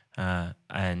 I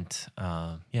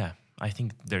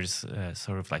think there's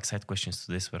sort of like side questions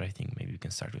to this, but I think maybe we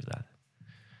can start with that.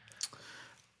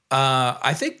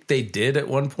 I think they did at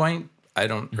one point. I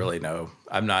don't really know.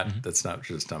 I'm not, that's not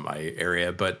just on my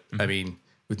area, but I mean,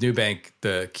 with Nubank,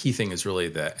 the key thing is really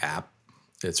the app.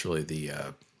 It's really the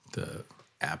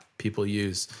app people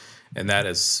use, and that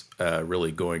is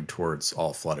really going towards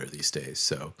all Flutter these days.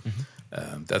 So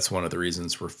that's one of the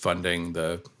reasons we're funding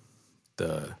the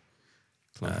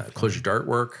Clojure Dart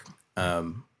work.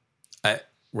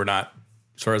 We're not,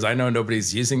 as far as I know,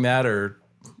 nobody's using that or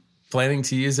planning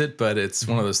to use it, but it's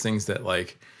one of those things that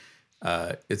like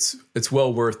it's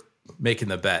well worth making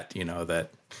the bet, that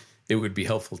it would be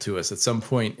helpful to us at some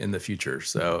point in the future.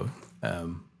 So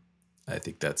I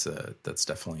think that's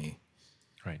definitely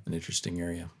an interesting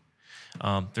area.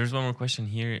 There's one more question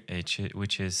here,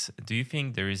 which is, do you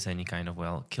think there is any kind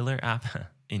of killer app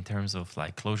in terms of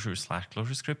like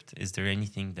Clojure/ClojureScript? Is there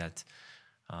anything that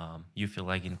you feel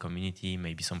like in community,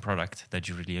 maybe some product that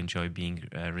you really enjoy being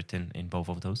written in both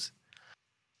of those?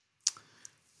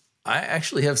 I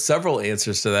actually have several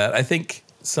answers to that. I think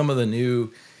some of the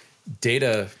new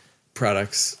data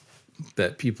products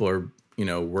that people are,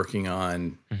 working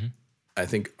on, I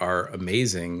think are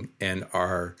amazing and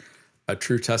are a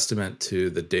true testament to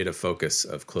the data focus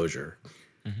of Clojure.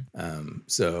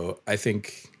 So I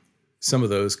think some of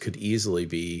those could easily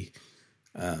be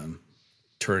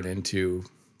turned into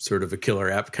sort of a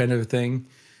killer app kind of thing.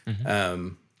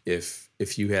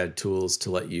 If you had tools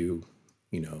to let you,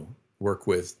 work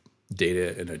with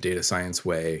data in a data science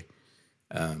way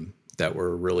that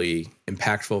were really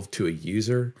impactful to a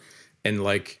user. And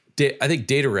like, I think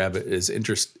Data Rabbit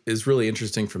is really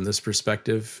interesting from this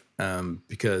perspective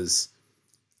because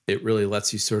it really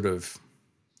lets you sort of,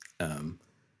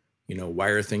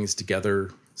 wire things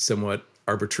together somewhat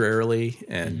arbitrarily.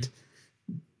 And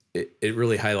it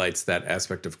really highlights that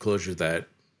aspect of Clojure that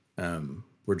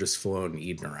we're just flowing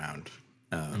Eden around.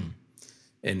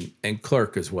 And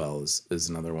Clerk as well is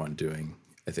another one doing,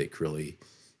 I think, really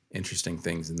interesting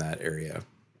things in that area.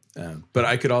 But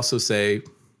I could also say,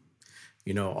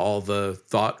 all the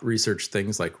thought research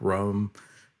things like Rome,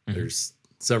 there's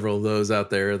several of those out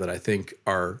there that I think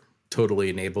are totally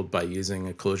enabled by using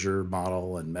a Clojure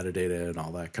model and metadata and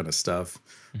all that kind of stuff,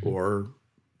 or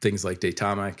things like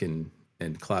Datomic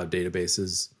and cloud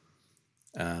databases.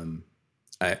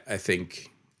 I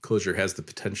think Clojure has the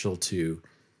potential to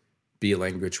be a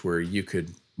language where you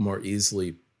could more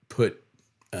easily put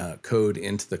code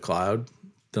into the cloud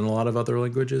than a lot of other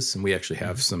languages. And we actually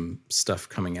have some stuff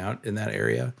coming out in that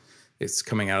area. It's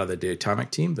coming out of the Datomic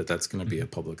team, but that's going to be a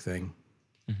public thing.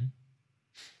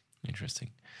 Interesting.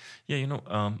 Yeah,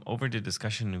 over the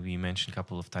discussion, we mentioned a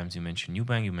couple of times, you mentioned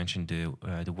Nubank, you mentioned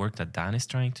the work that Dan is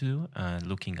trying to do,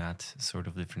 looking at sort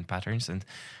of different patterns. And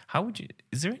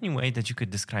is there any way that you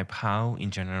could describe how, in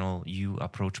general, you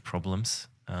approach problems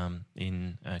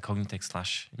in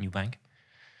Cognitect/Nubank?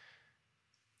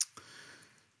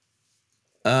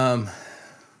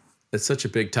 It's such a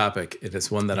big topic. It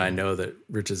is one that I know that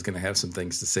Rich is going to have some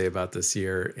things to say about this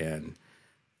year. And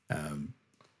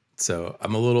so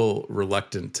I'm a little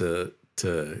reluctant to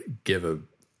give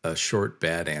a short,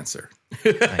 bad answer.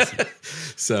 I see.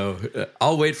 So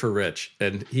I'll wait for Rich,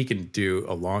 and he can do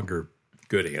a longer,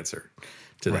 good answer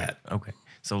to that. Okay.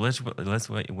 So let's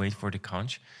wait for the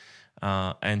conch.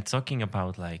 And talking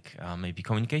about maybe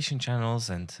communication channels,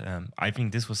 and I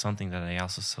think this was something that I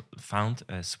also found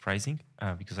surprising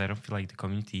because I don't feel like the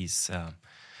community is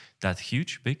that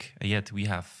big. Yet we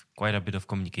have quite a bit of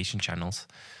communication channels.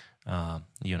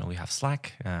 We have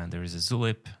Slack, there is a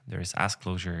Zulip, there is Ask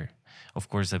Clojure. Of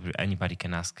course, anybody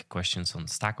can ask questions on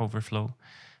Stack Overflow.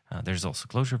 There's also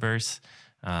Clojureverse.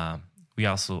 I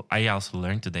also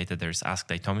learned today that there's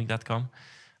AskDatomic.com.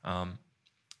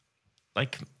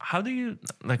 How do you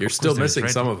You're still missing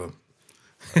some of them.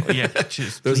 Oh, yeah,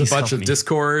 there's a bunch of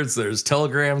Discords, there's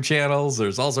Telegram channels,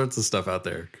 there's all sorts of stuff out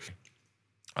there.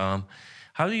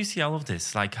 How do you see all of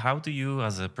this? How do you,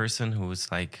 as a person who's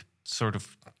sort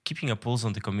of keeping a pulse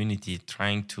on the community,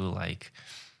 trying to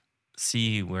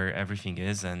see where everything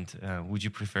is, and would you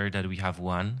prefer that we have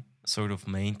one sort of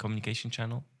main communication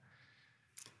channel?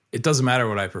 It doesn't matter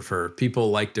what I prefer.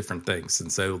 People like different things, and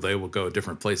so they will go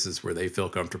different places where they feel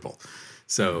comfortable.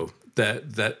 So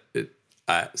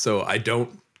so I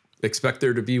don't expect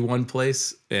there to be one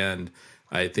place, and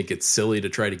I think it's silly to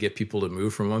try to get people to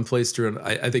move from one place to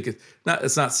another. I think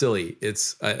it's not silly.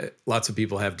 It's lots of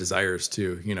people have desires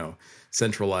to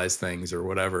centralize things or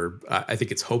whatever. I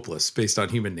think it's hopeless based on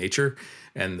human nature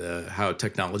and how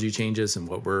technology changes and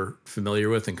what we're familiar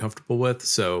with and comfortable with.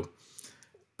 So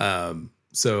I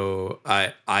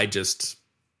just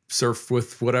surf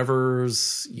with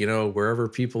whatever's, wherever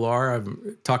people are.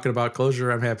 I'm talking about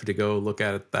Clojure. I'm happy to go look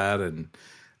at that, and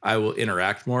I will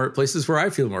interact more at places where I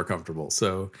feel more comfortable.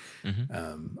 So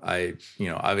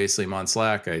obviously I'm on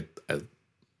Slack. I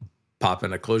pop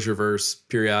in a Clojureverse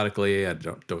periodically. I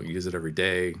don't use it every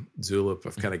day. Zulip,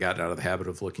 I've kind of gotten out of the habit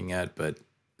of looking at, but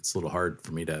it's a little hard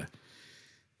for me to,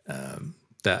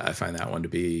 that I find that one to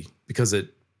be, because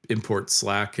it imports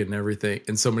Slack and everything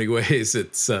in so many ways.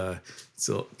 It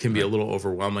can be a little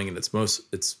overwhelming, and it's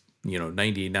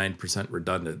 99%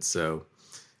 redundant. So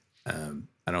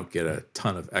I don't get a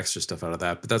ton of extra stuff out of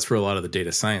that, but that's where a lot of the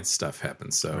data science stuff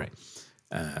happens. So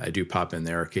I do pop in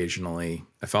there occasionally.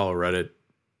 I follow Reddit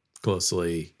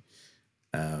closely.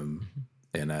 And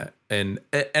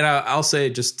I'll say,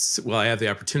 just while I have the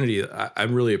opportunity,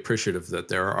 I'm really appreciative that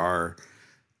there are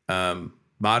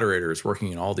moderators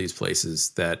working in all these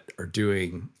places that are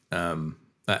doing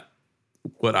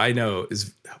what I know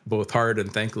is both hard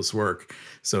and thankless work.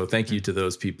 So thank you to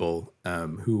those people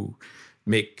who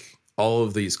make all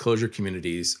of these Clojure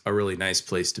communities a really nice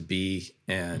place to be.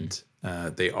 And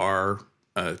they are,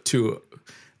 to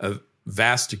a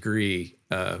vast degree,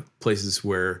 places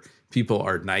where people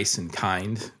are nice and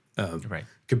kind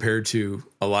compared to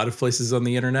a lot of places on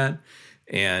the internet.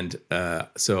 And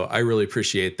so I really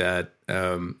appreciate that.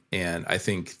 And I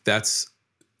think that's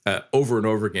over and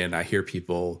over again, I hear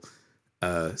people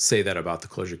say that about the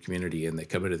Clojure community, and they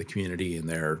come into the community and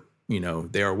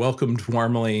they are welcomed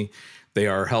warmly. They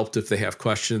are helped if they have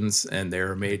questions, and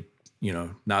they're made,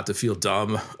 not to feel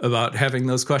dumb about having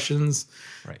those questions.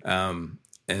 Right.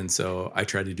 And so I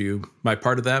try to do my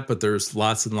part of that, but there's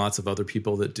lots and lots of other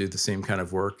people that do the same kind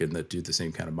of work and that do the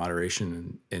same kind of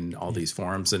moderation in all these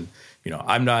forums. And,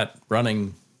 I'm not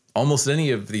running almost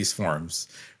any of these forums,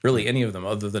 really any of them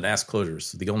other than Ask Clojure.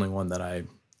 So the only one that I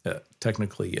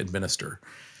technically administer.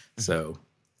 So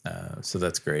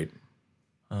that's great.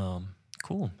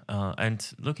 Cool. And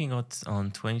looking on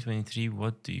 2023,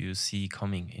 what do you see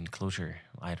coming in Clojure?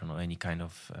 I don't know, any kind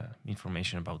of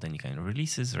information about any kind of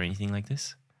releases or anything like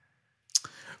this?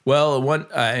 Well, we're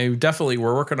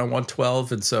working on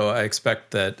 1.12, and so I expect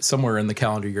that somewhere in the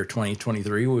calendar year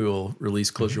 2023, we will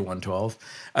release Clojure 1.12.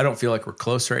 I don't feel like we're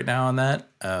close right now on that.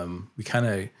 We kind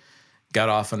of got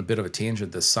off on a bit of a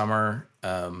tangent this summer,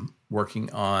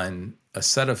 working on a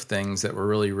set of things that were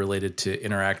really related to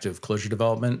interactive Clojure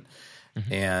development.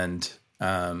 And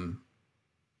I'm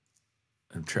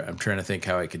trying to think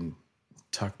how I can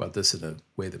talk about this in a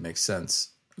way that makes sense.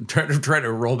 I'm trying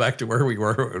to roll back to where we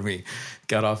were when we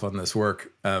got off on this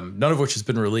work. None of which has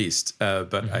been released,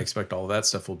 but I expect all of that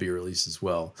stuff will be released as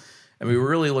well. And we were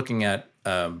really looking at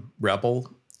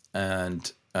REBEL,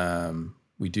 and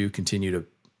we do continue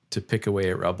to pick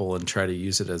away at REBEL and try to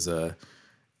use it as a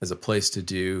place to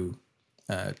do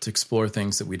to explore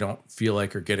things that we don't feel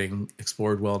like are getting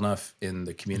explored well enough in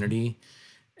the community.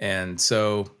 And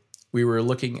so we were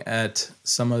looking at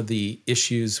some of the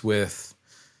issues with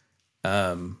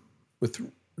the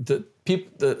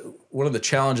people. One of the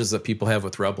challenges that people have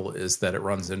with REBEL is that it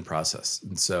runs in process,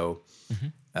 and so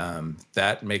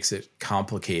that makes it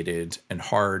complicated and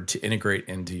hard to integrate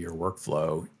into your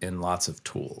workflow in lots of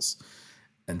tools.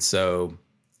 And so,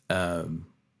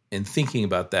 in thinking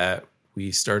about that,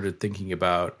 we started thinking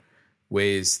about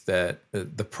ways that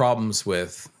the problems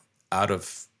with out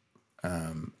of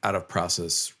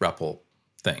process REPL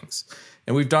things.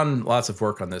 And we've done lots of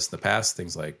work on this in the past,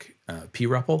 things like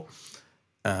PREPL.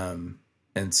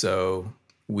 And so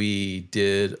we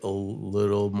did a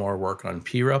little more work on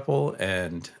PREPL,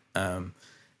 and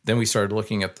then we started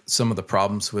looking at some of the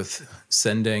problems with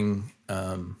sending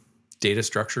data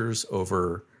structures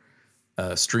over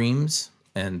streams.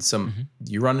 And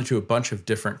you run into a bunch of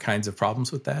different kinds of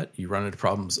problems with that. You run into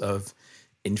problems of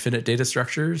infinite data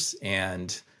structures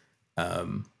and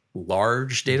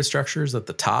large data structures at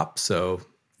the top, so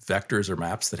vectors or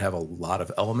maps that have a lot of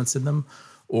elements in them,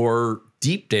 or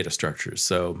deep data structures,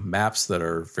 so maps that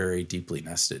are very deeply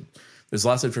nested. There's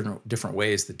lots of different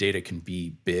ways that data can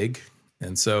be big.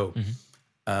 And so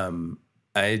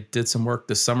I did some work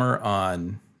this summer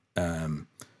on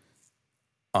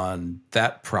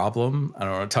that problem. I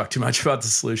don't want to talk too much about the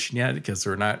solution yet because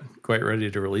we're not quite ready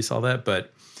to release all that,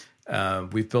 but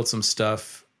we've built some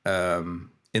stuff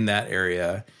in that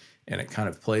area, and it kind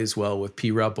of plays well with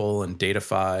PREPL and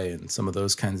Datafy and some of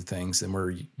those kinds of things. And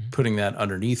we're putting that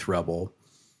underneath REBEL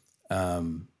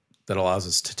that allows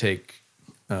us to take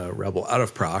REBEL out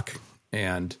of proc,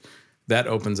 and that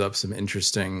opens up some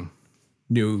interesting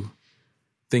new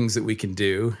things that we can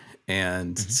do.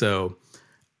 And so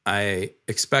I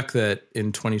expect that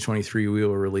in 2023, we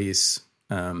will release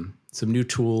some new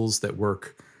tools that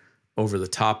work over the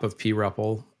top of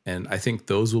PREPL. And I think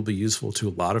those will be useful to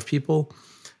a lot of people.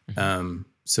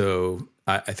 So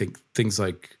I think things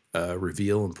like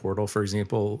Reveal and Portal, for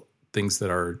example, things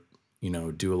that are,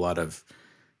 do a lot of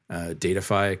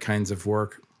Datafy kinds of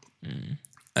work.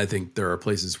 I think there are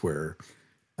places where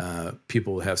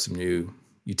people have some new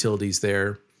utilities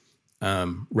there.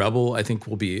 REBEL, I think,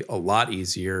 will be a lot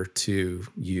easier to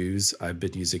use. I've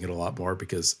been using it a lot more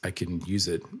because I can use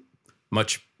it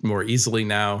much more easily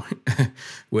now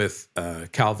with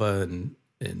Calva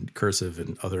and Cursive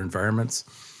and other environments.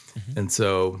 And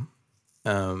so,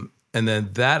 and then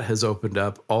that has opened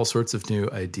up all sorts of new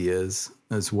ideas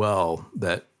as well,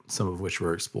 that some of which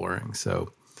we're exploring.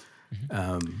 So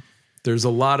there's a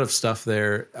lot of stuff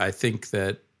there. I think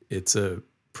that it's a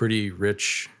pretty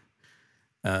rich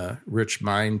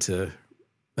mind to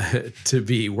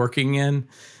be working in,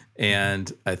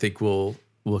 and I think we'll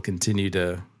continue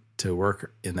to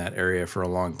work in that area for a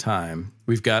long time.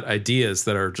 We've got ideas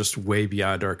that are just way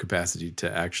beyond our capacity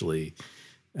to actually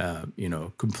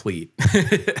complete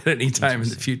at any time in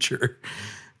the future.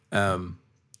 And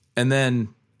then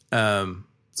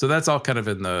so that's all kind of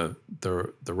in the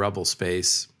REBEL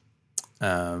space.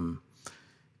 And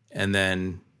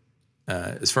then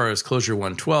as far as Clojure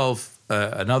 112,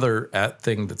 another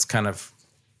thing that's kind of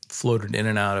floated in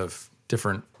and out of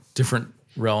different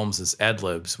realms is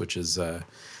Adlibs, which is a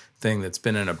thing that's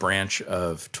been in a branch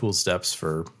of Toolsteps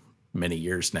for many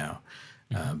years now.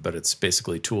 But it's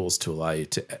basically tools to allow you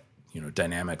to,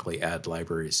 dynamically add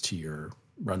libraries to your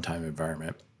runtime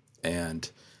environment. And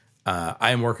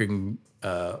I am working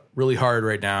really hard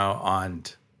right now on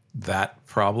that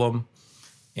problem,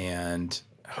 and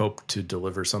hope to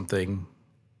deliver something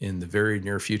in the very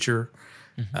near future.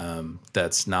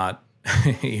 That's not,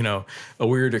 a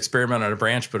weird experiment on a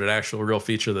branch, but an actual real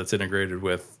feature that's integrated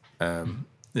with,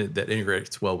 that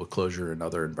integrates well with Clojure and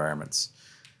other environments.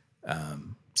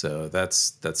 So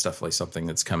that's definitely something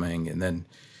that's coming. And then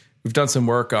we've done some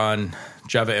work on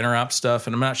Java interop stuff,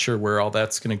 and I'm not sure where all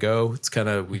that's going to go. It's kind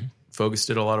of, we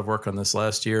did a lot of work on this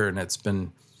last year, and it's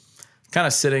been kind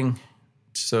of sitting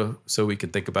so we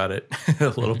could think about it a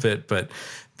little bit, but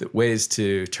the ways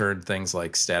to turn things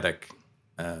like static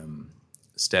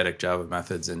Java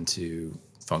methods into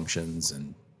functions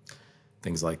and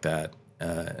things like that.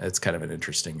 It's kind of an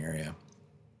interesting area.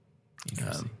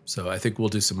 So I think we'll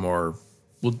do some more.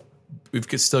 We'll we've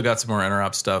still got some more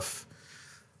interop stuff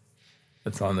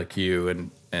that's on the queue,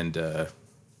 and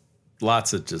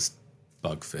lots of just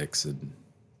bug fix and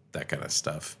that kind of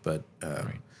stuff. But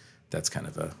that's kind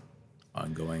of a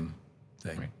ongoing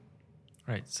thing.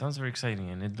 Right. Sounds very exciting.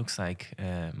 And it looks like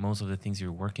most of the things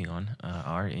you're working on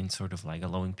are in sort of like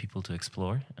allowing people to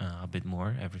explore a bit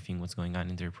more everything what's going on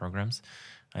in their programs.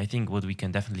 I think what we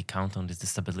can definitely count on is the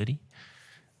stability,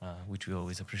 which we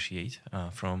always appreciate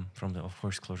from the, of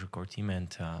course, Clojure core team.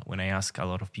 And when I ask a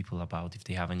lot of people about if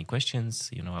they have any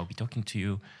questions, I'll be talking to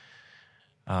you.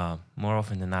 More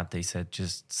often than not, they said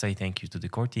just say thank you to the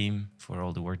core team for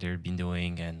all the work they've been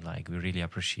doing, and like we really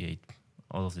appreciate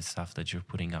all of the stuff that you're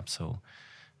putting up. So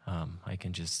I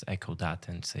can just echo that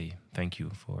and say thank you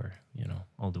for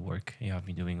all the work you have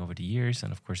been doing over the years,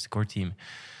 and of course the core team.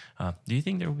 Do you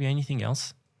think there will be anything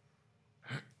else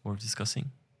worth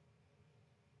discussing?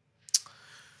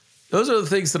 Those are the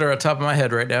things that are on top of my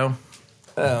head right now.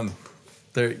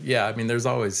 There's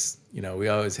always we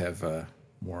always have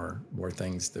more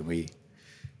things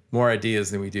more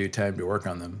ideas than we do time to work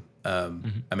on them.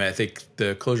 I think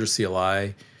the Clojure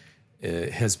CLI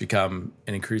has become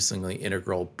an increasingly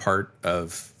integral part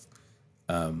of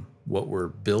what we're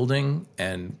building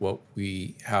and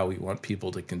how we want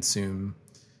people to consume,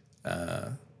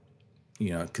 consume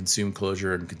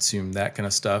Clojure and consume that kind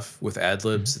of stuff. With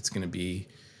Adlibs, it's going to be,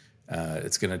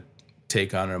 it's going to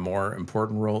take on a more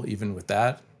important role even with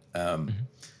that.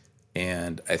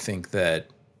 And I think that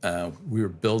we were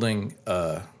building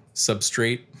a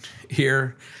substrate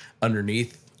here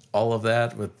underneath all of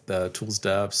that with Tools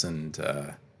Deps and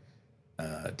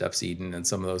Deps Eden and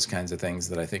some of those kinds of things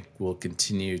that I think will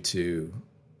continue to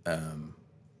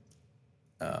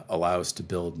allow us to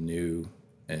build new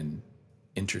and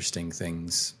interesting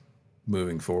things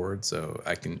moving forward. So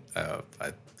I can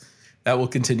that will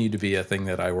continue to be a thing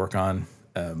that I work on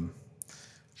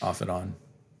off and on.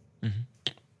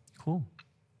 Cool.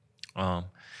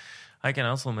 I can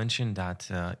also mention that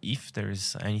if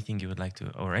there's anything you would like to,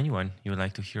 or anyone you would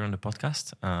like to hear on the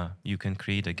podcast, you can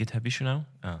create a GitHub issue now.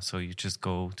 So you just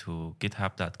go to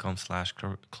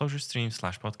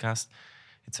github.com/closurestream/podcast.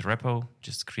 It's a repo.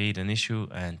 Just create an issue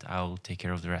and I'll take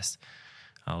care of the rest.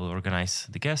 I'll organize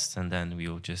the guests and then we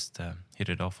will just hit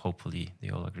it off. Hopefully they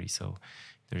all agree. So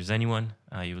if there's anyone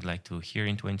you would like to hear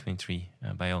in 2023,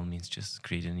 by all means, just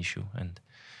create an issue and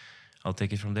I'll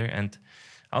take it from there. And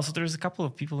also, there's a couple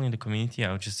of people in the community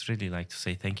I would just really like to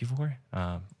say thank you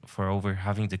for over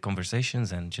having the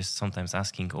conversations and just sometimes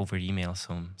asking over email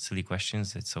some silly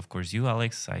questions. It's, of course, you,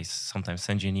 Alex. I sometimes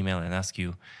send you an email and ask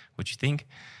you what you think.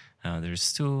 There's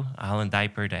Stu, Alan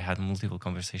Dipert. I had multiple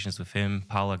conversations with him,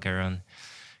 Paula Guerin,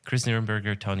 Chris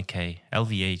Nirenberger, Tony K,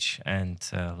 LVH, and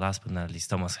last but not least,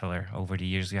 Thomas Heller. Over the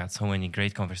years, we had so many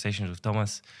great conversations with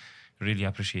Thomas. Really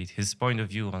appreciate his point of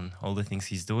view on all the things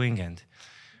he's doing. And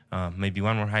maybe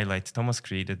one more highlight, Thomas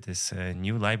created this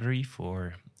new library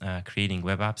for creating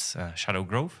web apps, Shadow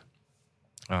Grove,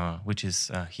 which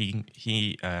is he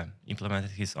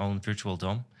implemented his own virtual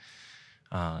DOM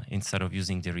instead of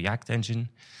using the React engine.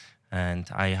 And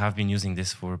I have been using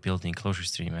this for building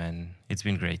ClojureStream, and it's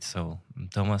been great. So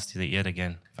Thomas, yet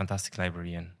again, fantastic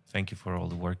library, and thank you for all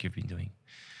the work you've been doing.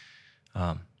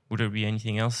 Would there be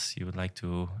anything else you would like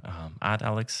to add,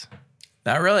 Alex?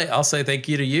 Not really. I'll say thank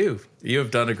you to you. You have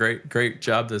done a great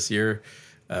job this year,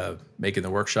 making the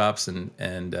workshops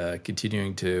and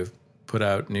continuing to put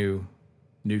out new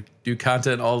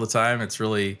content all the time. It's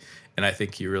really, and I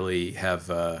think you really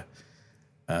have.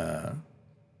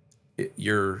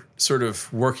 You're sort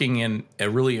of working in a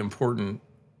really important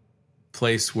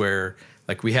place where,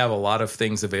 like, we have a lot of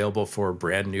things available for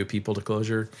brand new people to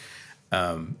Clojure,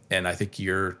 and I think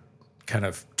you're kind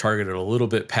of targeted a little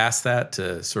bit past that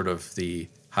to sort of the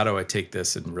how do I take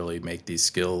this and really make these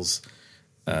skills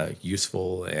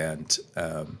useful and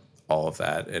all of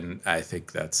that. And I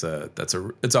think it's a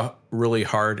really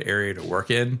hard area to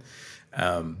work in,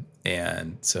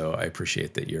 and so I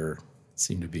appreciate that you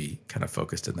seem to be kind of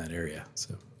focused in that area.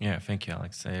 So yeah, thank you,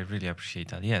 Alex. I really appreciate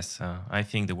that. Yes, I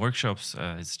think the workshops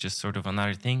it's just sort of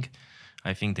another thing.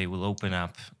 I think they will open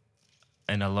up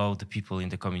and allow the people in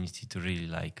the community to really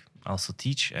also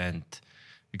teach, and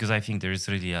because I think there is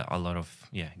really a lot of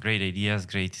great ideas,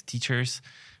 great teachers.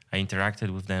 I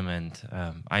interacted with them, and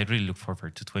I really look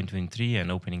forward to 2023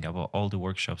 and opening up all the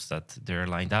workshops that they're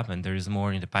lined up, and there is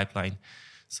more in the pipeline.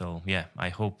 So yeah, I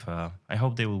hope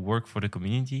they will work for the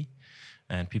community,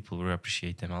 and people will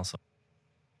appreciate them also.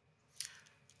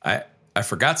 I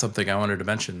forgot something I wanted to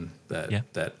mention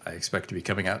that I expect to be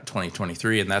coming out in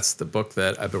 2023, and that's the book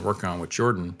that I've been working on with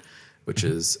Jordan, which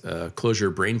is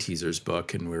Clojure Brain Teasers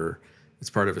book, and we're It's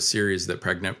part of a series that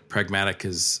Pragmatic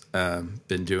has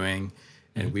been doing,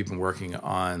 and we've been working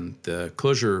on the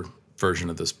Clojure version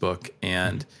of this book,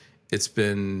 and it's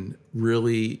been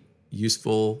really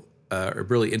useful, or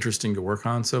really interesting to work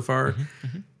on so far,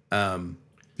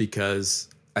 because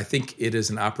I think it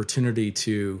is an opportunity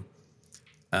to,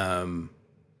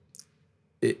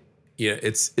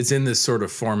 it's in this sort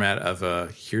of format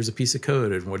of here's a piece of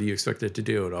code and what do you expect it to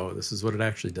do, and oh, this is what it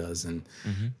actually does, and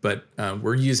but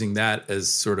we're using that as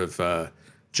sort of a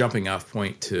jumping off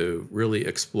point to really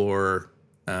explore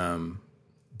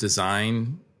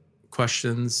design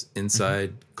questions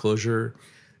inside Clojure,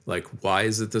 like why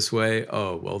is it this way?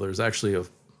 Oh, well, there's actually a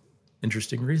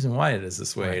interesting reason why it is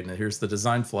this way, and here's the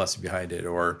design philosophy behind it,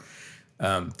 or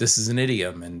this is an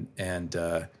idiom, and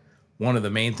one of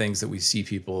the main things that we see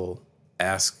people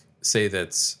say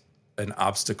that's an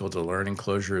obstacle to learning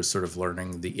Clojure is sort of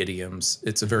learning the idioms.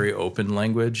 It's a very open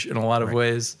language in a lot of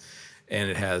ways, and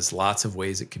it has lots of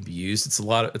ways it can be used. It's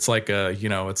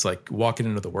like walking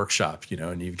into the workshop,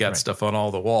 and you've got stuff on all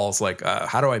the walls, like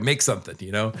how do I make something,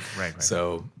 Right.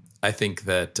 So I think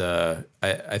that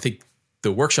I think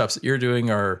the workshops that you're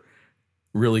doing are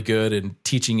really good in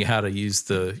teaching you how to use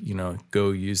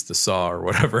go use the saw or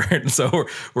whatever. And so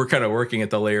we're kind of working at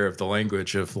the layer of the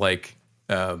language of like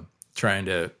trying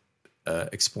to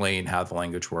explain how the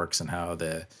language works and how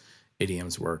the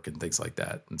idioms work and things like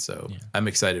that. And so I'm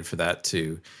excited for that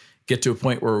to get to a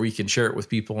point where we can share it with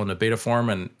people in a beta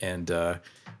form. And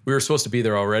we were supposed to be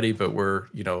there already, but we're,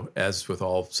 as with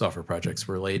all software projects,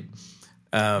 we're late.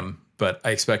 But I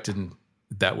expected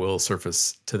that will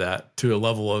surface to a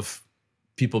level of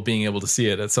people being able to see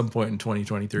it at some point in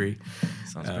 2023.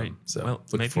 Sounds great. So well,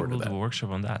 maybe we'll do a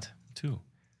workshop on that too.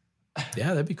 Yeah,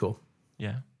 that'd be cool.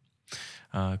 Yeah.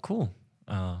 Cool.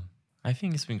 I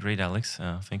think it's been great, Alex.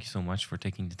 Thank you so much for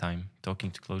taking the time talking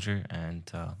to Clojure.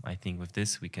 And I think with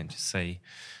this, we can just say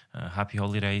happy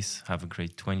holidays. Have a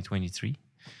great 2023.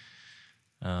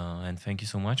 And thank you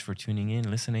so much for tuning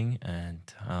in, listening. And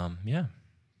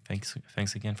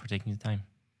thanks again for taking the time.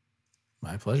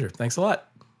 My pleasure. Thanks a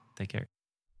lot. Take care.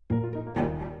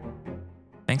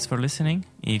 Thanks for listening.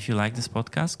 If you like this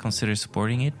podcast, consider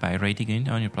supporting it by rating it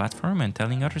on your platform and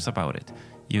telling others about it.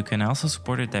 You can also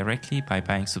support it directly by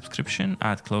buying subscription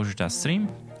at Clojure.stream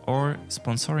or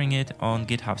sponsoring it on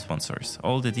GitHub Sponsors.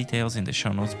 All the details in the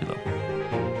show notes below.